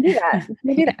 okay, I can do that.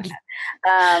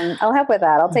 I'll help with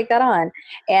that. I'll take that on.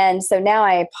 And so now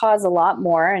I pause a lot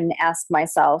more and ask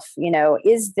myself,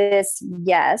 is this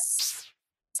yes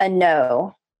a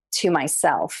no to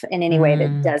myself in any way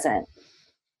that doesn't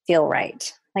feel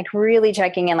right? Like really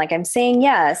checking in, like I'm saying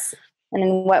yes. And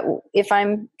then if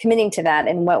I'm committing to that,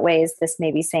 in what way is this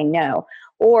maybe saying no?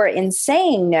 Or in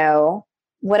saying no,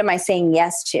 what am I saying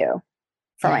yes to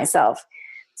for myself?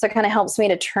 So it kind of helps me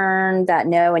to turn that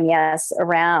no and yes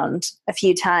around a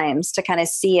few times to kind of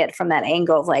see it from that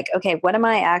angle of like, okay, what am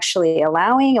I actually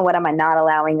allowing and what am I not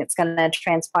allowing that's going to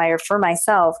transpire for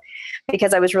myself?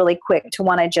 Because I was really quick to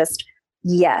want to just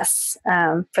yes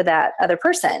for that other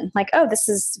person. Like, oh, this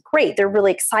is great. They're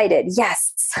really excited.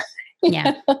 Yes.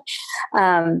 Yeah. So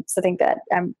I think that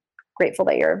I'm grateful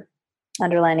that you're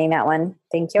underlining that one.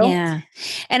 Thank you. Yeah.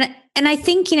 And I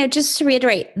think, just to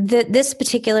reiterate, this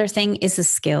particular thing is a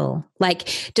skill.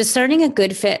 Like discerning a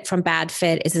good fit from bad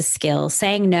fit is a skill.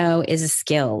 Saying no is a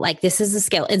skill. Like this is a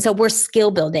skill. And so we're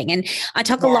skill building. And I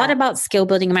talk a lot about skill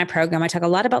building in my program. I talk a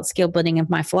lot about skill building in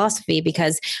my philosophy,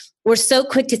 because we're so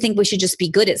quick to think we should just be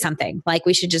good at something. Like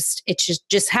it should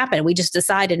just happen. We just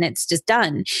decide and it's just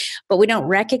done. But we don't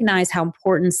recognize how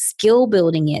important skill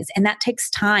building is. And that takes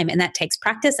time, and that takes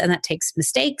practice, and that takes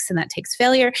mistakes, and that takes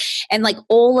failure. And like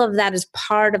all of that is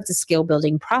part of the skill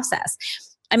building process.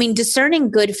 I mean,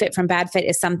 discerning good fit from bad fit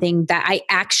is something that I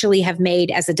actually have made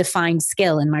as a defined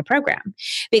skill in my program,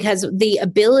 because the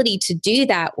ability to do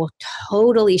that will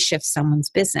totally shift someone's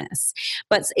business.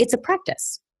 But it's a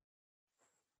practice.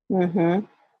 Mm-hmm.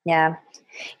 Yeah.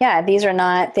 Yeah. These are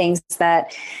not things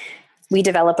that we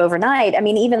develop overnight. I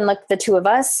mean, even look, the two of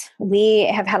us,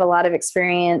 we have had a lot of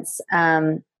experience,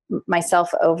 myself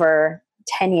over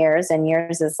 10 years, and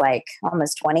yours is like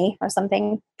almost 20 or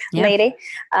something, lady.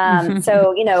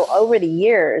 So, over the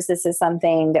years, this is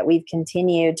something that we've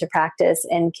continued to practice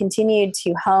and continued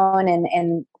to hone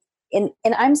and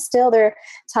I'm still, there are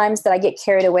times that I get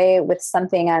carried away with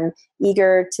something I'm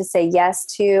eager to say yes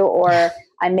to, or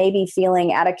I may be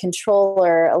feeling out of control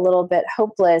or a little bit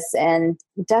hopeless and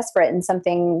desperate, and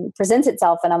something presents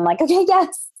itself and I'm like, okay,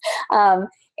 yes.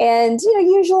 And,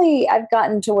 usually I've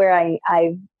gotten to where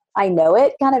I know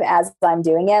it kind of as I'm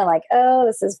doing it. I'm like, oh,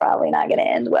 this is probably not going to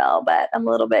end well, but I'm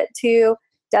a little bit too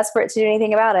desperate to do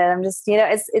anything about it. I'm just,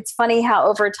 it's funny how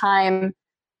over time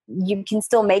you can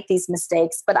still make these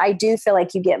mistakes, but I do feel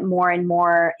like you get more and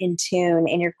more in tune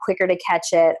and you're quicker to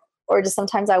catch it. Or just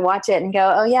sometimes I watch it and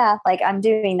go, oh yeah, like I'm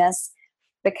doing this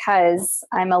because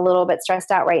I'm a little bit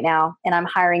stressed out right now and I'm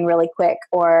hiring really quick,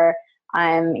 or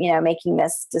I'm, making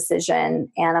this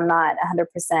decision and I'm not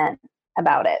 100%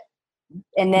 about it.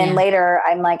 And then later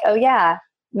I'm like, oh yeah,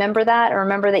 remember that? Or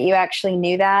remember that you actually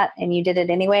knew that and you did it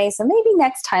anyway. So maybe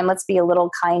next time let's be a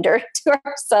little kinder to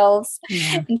ourselves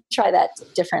and try that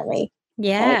differently.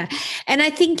 Yeah. Right? And I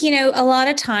think, a lot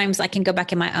of times I can go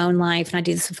back in my own life, and I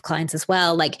do this with clients as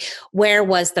well. Like, where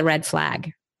was the red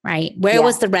flag? Right? Where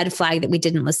was the red flag that we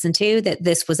didn't listen to, that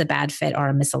this was a bad fit or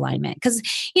a misalignment? Because,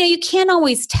 you can't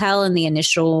always tell in the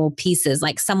initial pieces.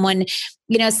 Like someone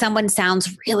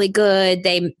sounds really good.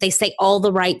 They say all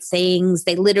the right things.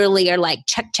 They literally are like,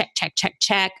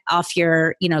 check off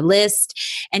your, list.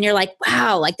 And you're like,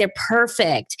 wow, like they're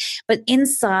perfect. But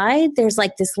inside there's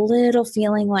like this little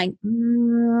feeling like,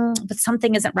 but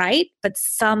something isn't right, but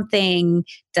something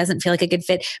doesn't feel like a good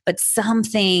fit, but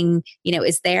something,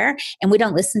 is there, and we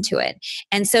don't listen to it.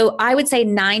 And so I would say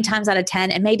 9 times out of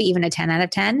 10, and maybe even a 10 out of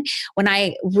 10, when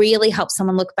I really help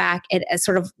someone look back at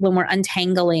sort of when we're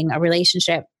untangling a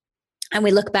relationship and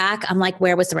we look back, I'm like,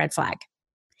 where was the red flag?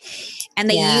 And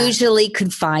they usually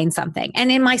could find something.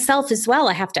 And in myself as well,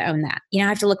 I have to own that. I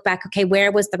have to look back, okay,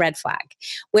 where was the red flag?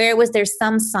 Where was there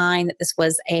some sign that this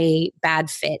was a bad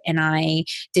fit and I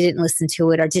didn't listen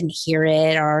to it or didn't hear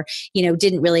it or,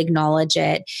 didn't really acknowledge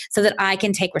it, so that I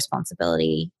can take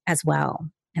responsibility as well.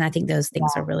 And I think those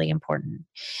things are really important.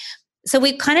 So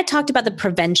we've kind of talked about the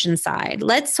prevention side.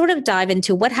 Let's sort of dive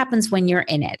into what happens when you're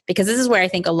in it, because this is where I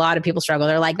think a lot of people struggle.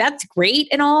 They're like, that's great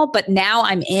and all, but now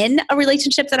I'm in a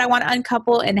relationship that I want to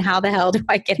uncouple, and how the hell do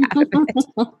I get out of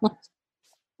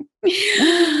it?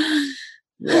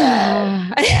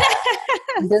 Yeah.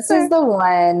 This is the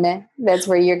one that's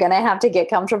where you're going to have to get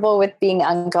comfortable with being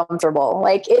uncomfortable.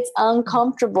 Like, it's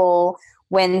uncomfortable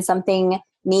when something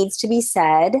needs to be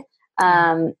said,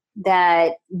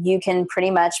 that you can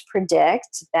pretty much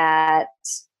predict that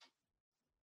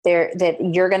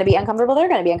you're going to be uncomfortable. They're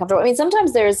going to be uncomfortable. I mean,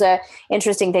 sometimes there's a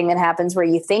interesting thing that happens where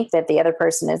you think that the other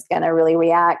person is going to really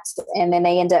react, and then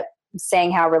they end up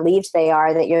saying how relieved they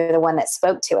are that you're the one that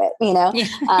spoke to it,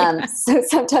 So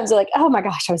sometimes they're like, oh my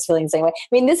gosh, I was feeling the same way. I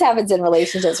mean, this happens in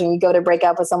relationships when you go to break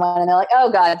up with someone and they're like, oh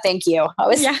God, thank you. I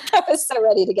was so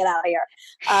ready to get out of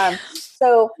here.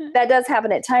 So that does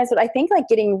happen at times, but I think like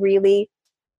getting really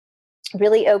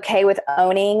okay with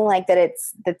owning, like that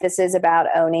this is about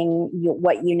owning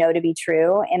what you know to be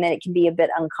true, and that it can be a bit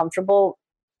uncomfortable,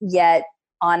 yet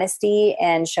honesty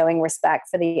and showing respect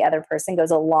for the other person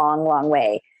goes a long, long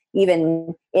way,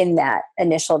 even in that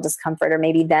initial discomfort, or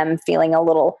maybe them feeling a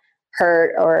little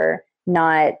hurt or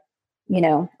not,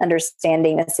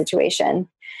 understanding the situation.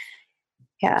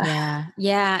 Yeah.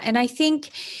 And I think,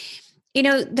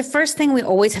 the first thing we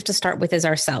always have to start with is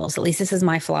ourselves. At least this is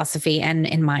my philosophy and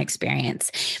in my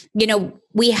experience.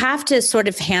 We have to sort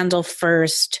of handle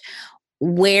first,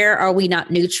 where are we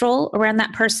not neutral around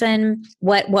that person?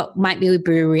 What might we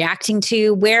be reacting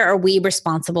to? Where are we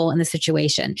responsible in the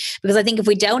situation? Because I think if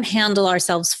we don't handle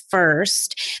ourselves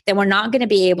first, then we're not going to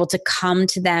be able to come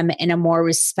to them in a more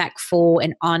respectful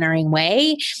and honoring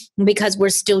way, because we're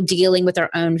still dealing with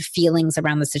our own feelings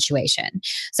around the situation.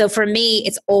 So for me,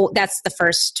 that's the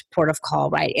first port of call,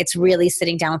 right? It's really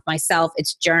sitting down with myself.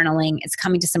 It's journaling. It's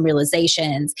coming to some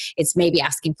realizations. It's maybe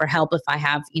asking for help if I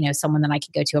have, someone that I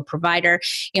can go to, a provider.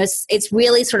 It's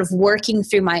really sort of working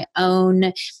through my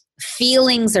own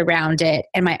feelings around it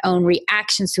and my own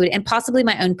reactions to it, and possibly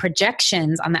my own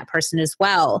projections on that person as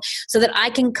well, so that I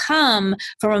can come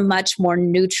from a much more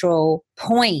neutral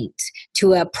point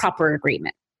to a proper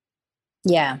agreement.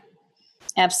 Yeah,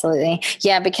 absolutely.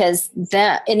 Yeah, because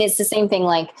and it's the same thing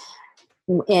like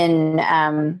in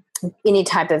any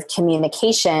type of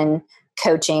communication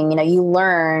coaching, you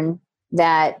learn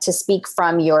that to speak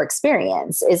from your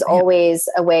experience is always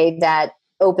a way that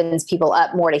opens people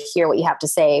up more to hear what you have to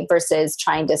say, versus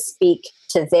trying to speak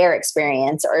to their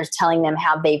experience or telling them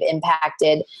how they've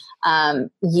impacted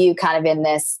you, kind of in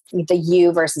the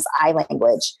you versus I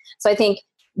language. So I think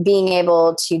being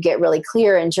able to get really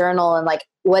clear and journal and like,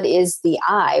 what is the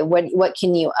I? What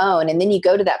can you own? And then you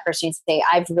go to that person and say,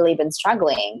 I've really been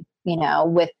struggling,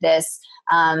 with this.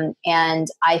 And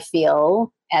I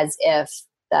feel as if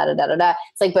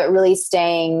it's like, but really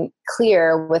staying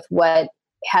clear with what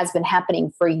has been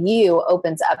happening for you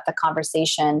opens up the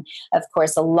conversation, of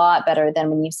course, a lot better than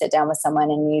when you sit down with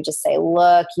someone and you just say,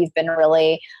 look, you've been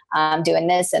really doing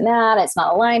this and that. It's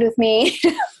not aligned with me.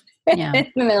 Yeah.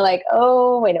 And they're like,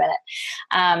 oh, wait a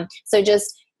minute. So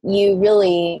just, you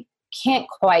really can't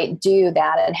quite do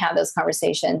that and have those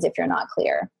conversations if you're not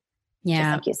clear.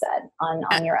 Yeah. Just like you said,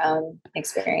 on your own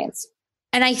experience.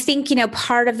 And I think,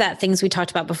 part of that things we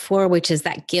talked about before, which is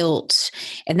that guilt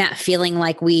and that feeling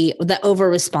like the over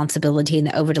responsibility and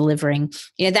the over delivering,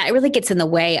 that really gets in the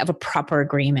way of a proper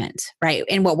agreement, right?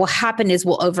 And what will happen is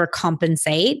we'll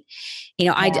overcompensate.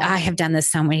 I have done this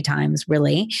so many times,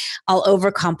 really. I'll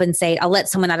overcompensate. I'll let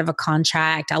someone out of a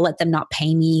contract. I'll let them not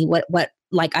pay me what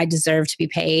like I deserve to be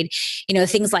paid,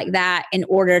 things like that, in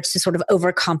order to sort of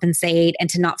overcompensate and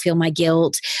to not feel my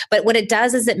guilt. But what it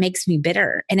does is it makes me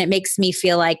bitter, and it makes me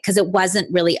feel like, because it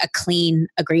wasn't really a clean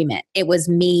agreement. It was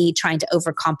me trying to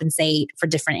overcompensate for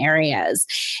different areas.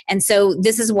 And so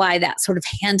this is why that sort of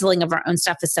handling of our own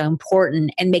stuff is so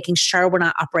important, and making sure we're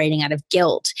not operating out of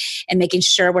guilt, and making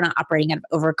sure we're not operating out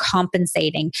of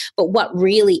overcompensating, but what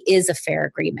really is a fair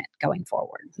agreement going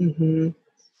forward. Mm-hmm.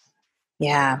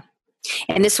 Yeah.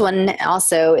 And this one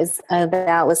also is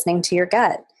about listening to your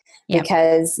gut,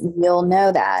 because you'll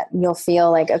know that. You'll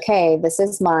feel like, okay, this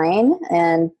is mine,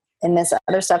 and this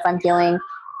other stuff I'm feeling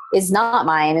is not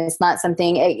mine. It's not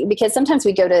something, because sometimes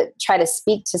we go to try to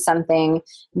speak to something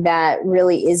that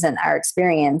really isn't our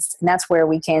experience. And that's where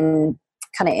we can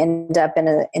kind of end up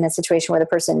in a situation where the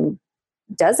person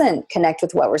doesn't connect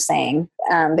with what we're saying,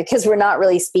 because we're not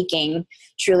really speaking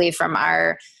truly from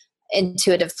our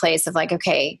intuitive place of like,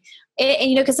 okay,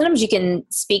 and because sometimes you can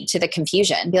speak to the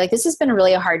confusion, be like, this has been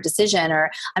really a hard decision,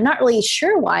 or I'm not really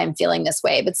sure why I'm feeling this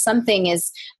way, but something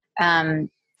is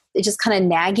just kind of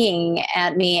nagging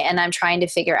at me, and I'm trying to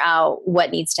figure out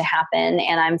what needs to happen,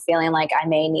 and I'm feeling like I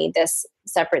may need this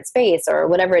separate space, or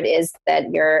whatever it is that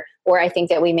or I think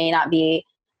that we may not be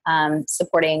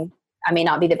supporting. I may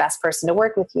not be the best person to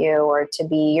work with you, or to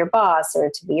be your boss,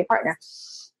 or to be your partner.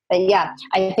 But yeah,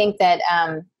 I think that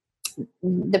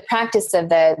the practice of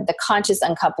the conscious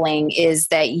uncoupling is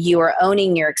that you are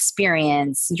owning your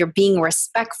experience, you're being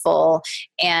respectful,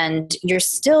 and you're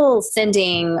still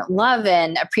sending love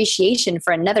and appreciation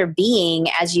for another being.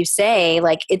 As you say,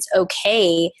 like, it's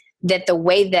okay that the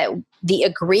way that the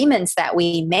agreements that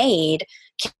we made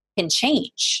can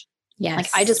change. Yes. Like,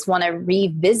 I just want to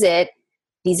revisit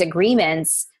these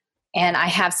agreements, and I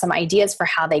have some ideas for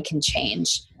how they can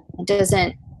change. It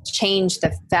doesn't change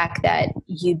the fact that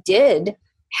you did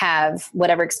have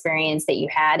whatever experience that you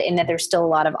had, and that there's still a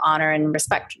lot of honor and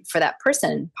respect for that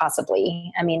person,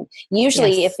 possibly. I mean,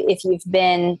 usually if you've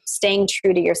been staying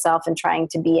true to yourself and trying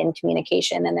to be in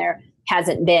communication, then there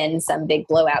hasn't been some big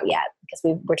blowout yet,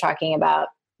 because we're talking about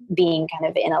being kind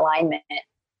of in alignment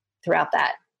throughout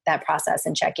that process,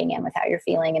 and checking in with how you're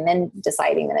feeling, and then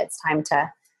deciding that it's time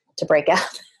to break up.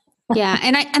 Yeah.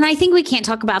 And I think we can't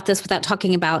talk about this without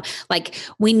talking about, like,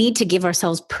 we need to give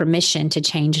ourselves permission to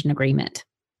change an agreement,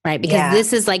 right? Because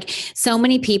this is like, so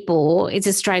many people, it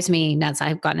just drives me nuts.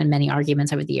 I've gotten in many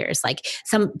arguments over the years. Like,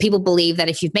 some people believe that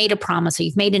if you've made a promise or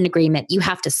you've made an agreement, you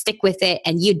have to stick with it,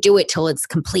 and you do it till it's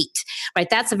complete, right?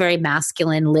 That's a very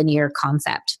masculine, linear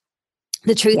concept.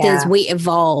 The truth is we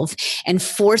evolve, and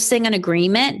forcing an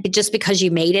agreement just because you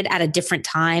made it at a different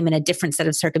time and a different set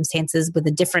of circumstances with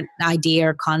a different idea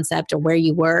or concept or where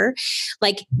you were,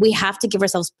 like, we have to give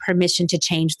ourselves permission to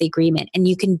change the agreement. And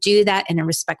you can do that in a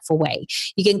respectful way.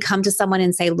 You can come to someone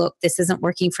and say, look, this isn't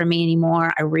working for me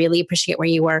anymore. I really appreciate where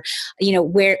you were,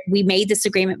 where we made this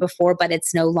agreement before, but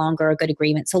it's no longer a good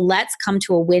agreement. So let's come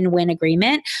to a win-win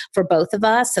agreement for both of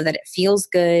us, so that it feels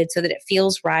good, so that it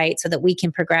feels right, so that we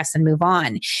can progress and move on.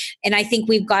 And I think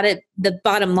we've got it. The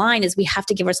bottom line is we have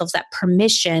to give ourselves that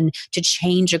permission to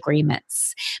change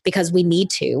agreements, because we need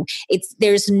to.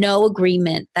 There's no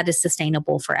agreement that is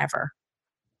sustainable forever.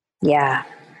 Yeah.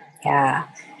 Yeah.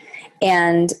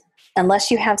 And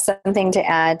unless you have something to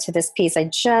add to this piece, I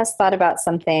just thought about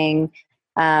something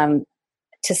to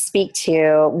speak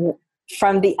to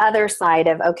from the other side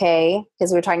of, okay,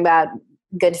 because we're talking about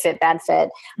good fit, bad fit,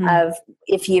 of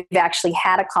if you've actually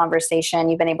had a conversation,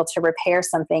 you've been able to repair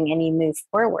something, and you move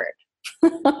forward.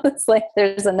 It's like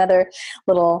there's another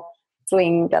little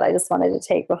swing that I just wanted to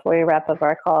take before we wrap up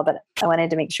our call, but I wanted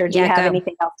to make sure. Do you have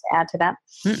anything else to add to that?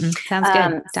 Sounds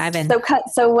good. Dive in.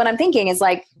 So what I'm thinking is,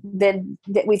 like, that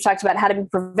we've talked about how to be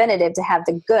preventative to have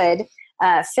the good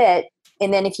fit.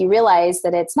 And then if you realize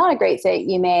that it's not a great fit,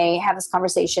 you may have this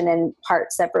conversation in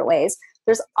part separate ways.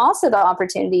 There's also the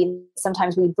opportunity,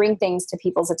 sometimes we bring things to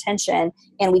people's attention,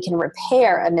 and we can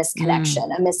repair a misconnection,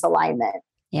 a misalignment.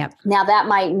 Yep. Now that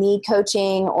might need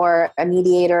coaching or a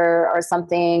mediator or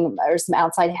something or some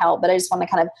outside help, but I just want to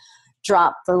kind of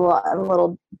drop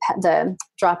the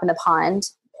drop in the pond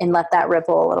and let that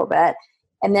ripple a little bit.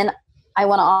 And then I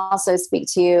want to also speak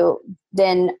to you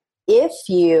then if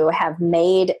you have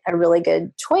made a really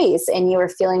good choice and you are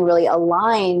feeling really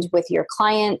aligned with your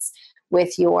clients,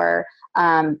 with your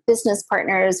business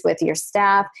partners, with your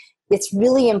staff, it's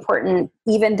really important,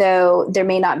 even though there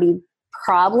may not be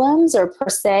problems or per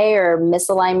se or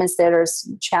misalignments that are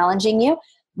challenging you.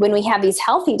 When we have these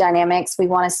healthy dynamics, we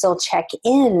want to still check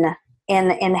in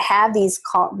and have these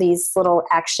little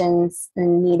actions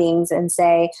and meetings and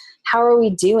say, how are we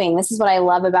doing? This is what I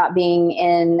love about being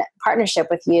in partnership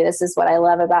with you. This is what I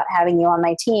love about having you on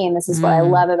my team. This is what I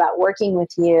love about working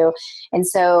with you. And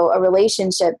so a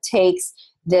relationship takes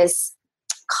this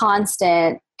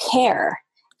constant care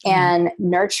and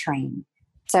nurturing.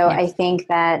 So I think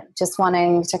that just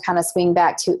wanting to kind of swing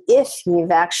back to if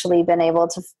you've actually been able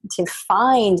to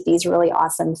find these really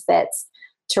awesome fits,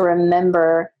 to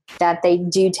remember that they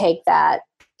do take that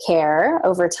care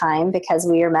over time because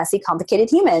we are messy, complicated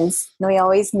humans. And we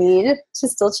always need to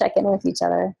still check in with each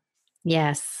other.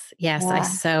 Yes, I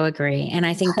so agree. And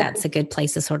I think that's a good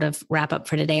place to sort of wrap up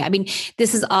for today. I mean,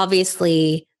 this is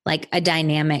obviously like a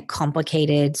dynamic,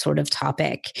 complicated sort of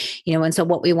topic, and so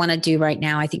what we want to do right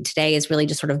now, I think today is really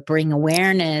just sort of bring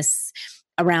awareness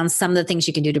around some of the things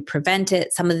you can do to prevent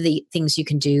it, some of the things you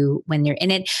can do when you're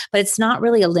in it, but it's not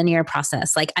really a linear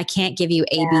process. Like I can't give you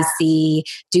ABC,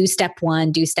 do step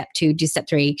 1, do step 2, do step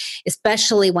 3,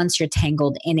 especially once you're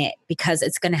tangled in it, because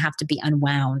it's going to have to be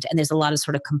unwound. And there's a lot of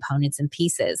sort of components and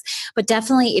pieces, but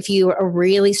definitely if you are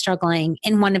really struggling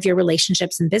in one of your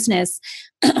relationships in business,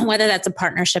 whether that's a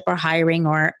partnership or hiring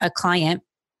or a client,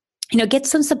 get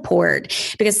some support,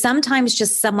 because sometimes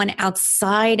just someone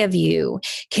outside of you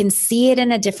can see it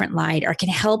in a different light or can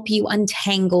help you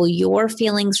untangle your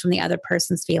feelings from the other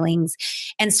person's feelings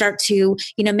and start to,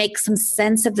 make some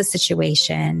sense of the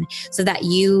situation so that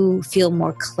you feel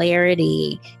more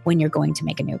clarity when you're going to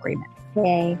make a new agreement.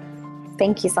 Yay.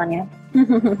 Thank you, Sonia.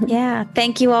 Yeah.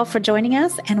 Thank you all for joining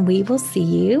us, and we will see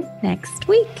you next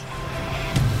week.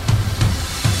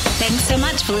 Thanks so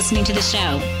much for listening to the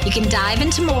show. You can dive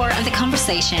into more of the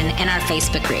conversation in our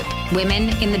Facebook group, Women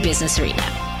in the Business Arena.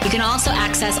 You can also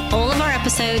access all of our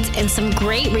episodes and some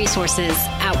great resources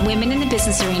at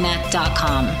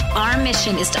womeninthebusinessarena.com. Our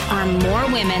mission is to arm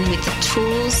more women with the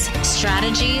tools,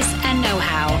 strategies, and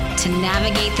know-how to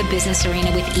navigate the business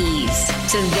arena with ease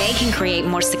so they can create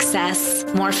more success,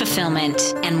 more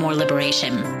fulfillment, and more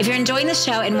liberation. If you're enjoying the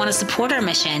show and want to support our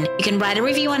mission, you can write a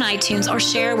review on iTunes or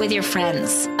share it with your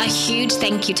friends. A huge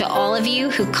thank you to all of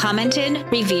you who commented,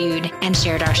 reviewed, and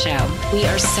shared our show. We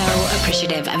are so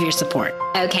appreciative of your support.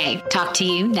 Okay, talk to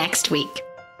you next week.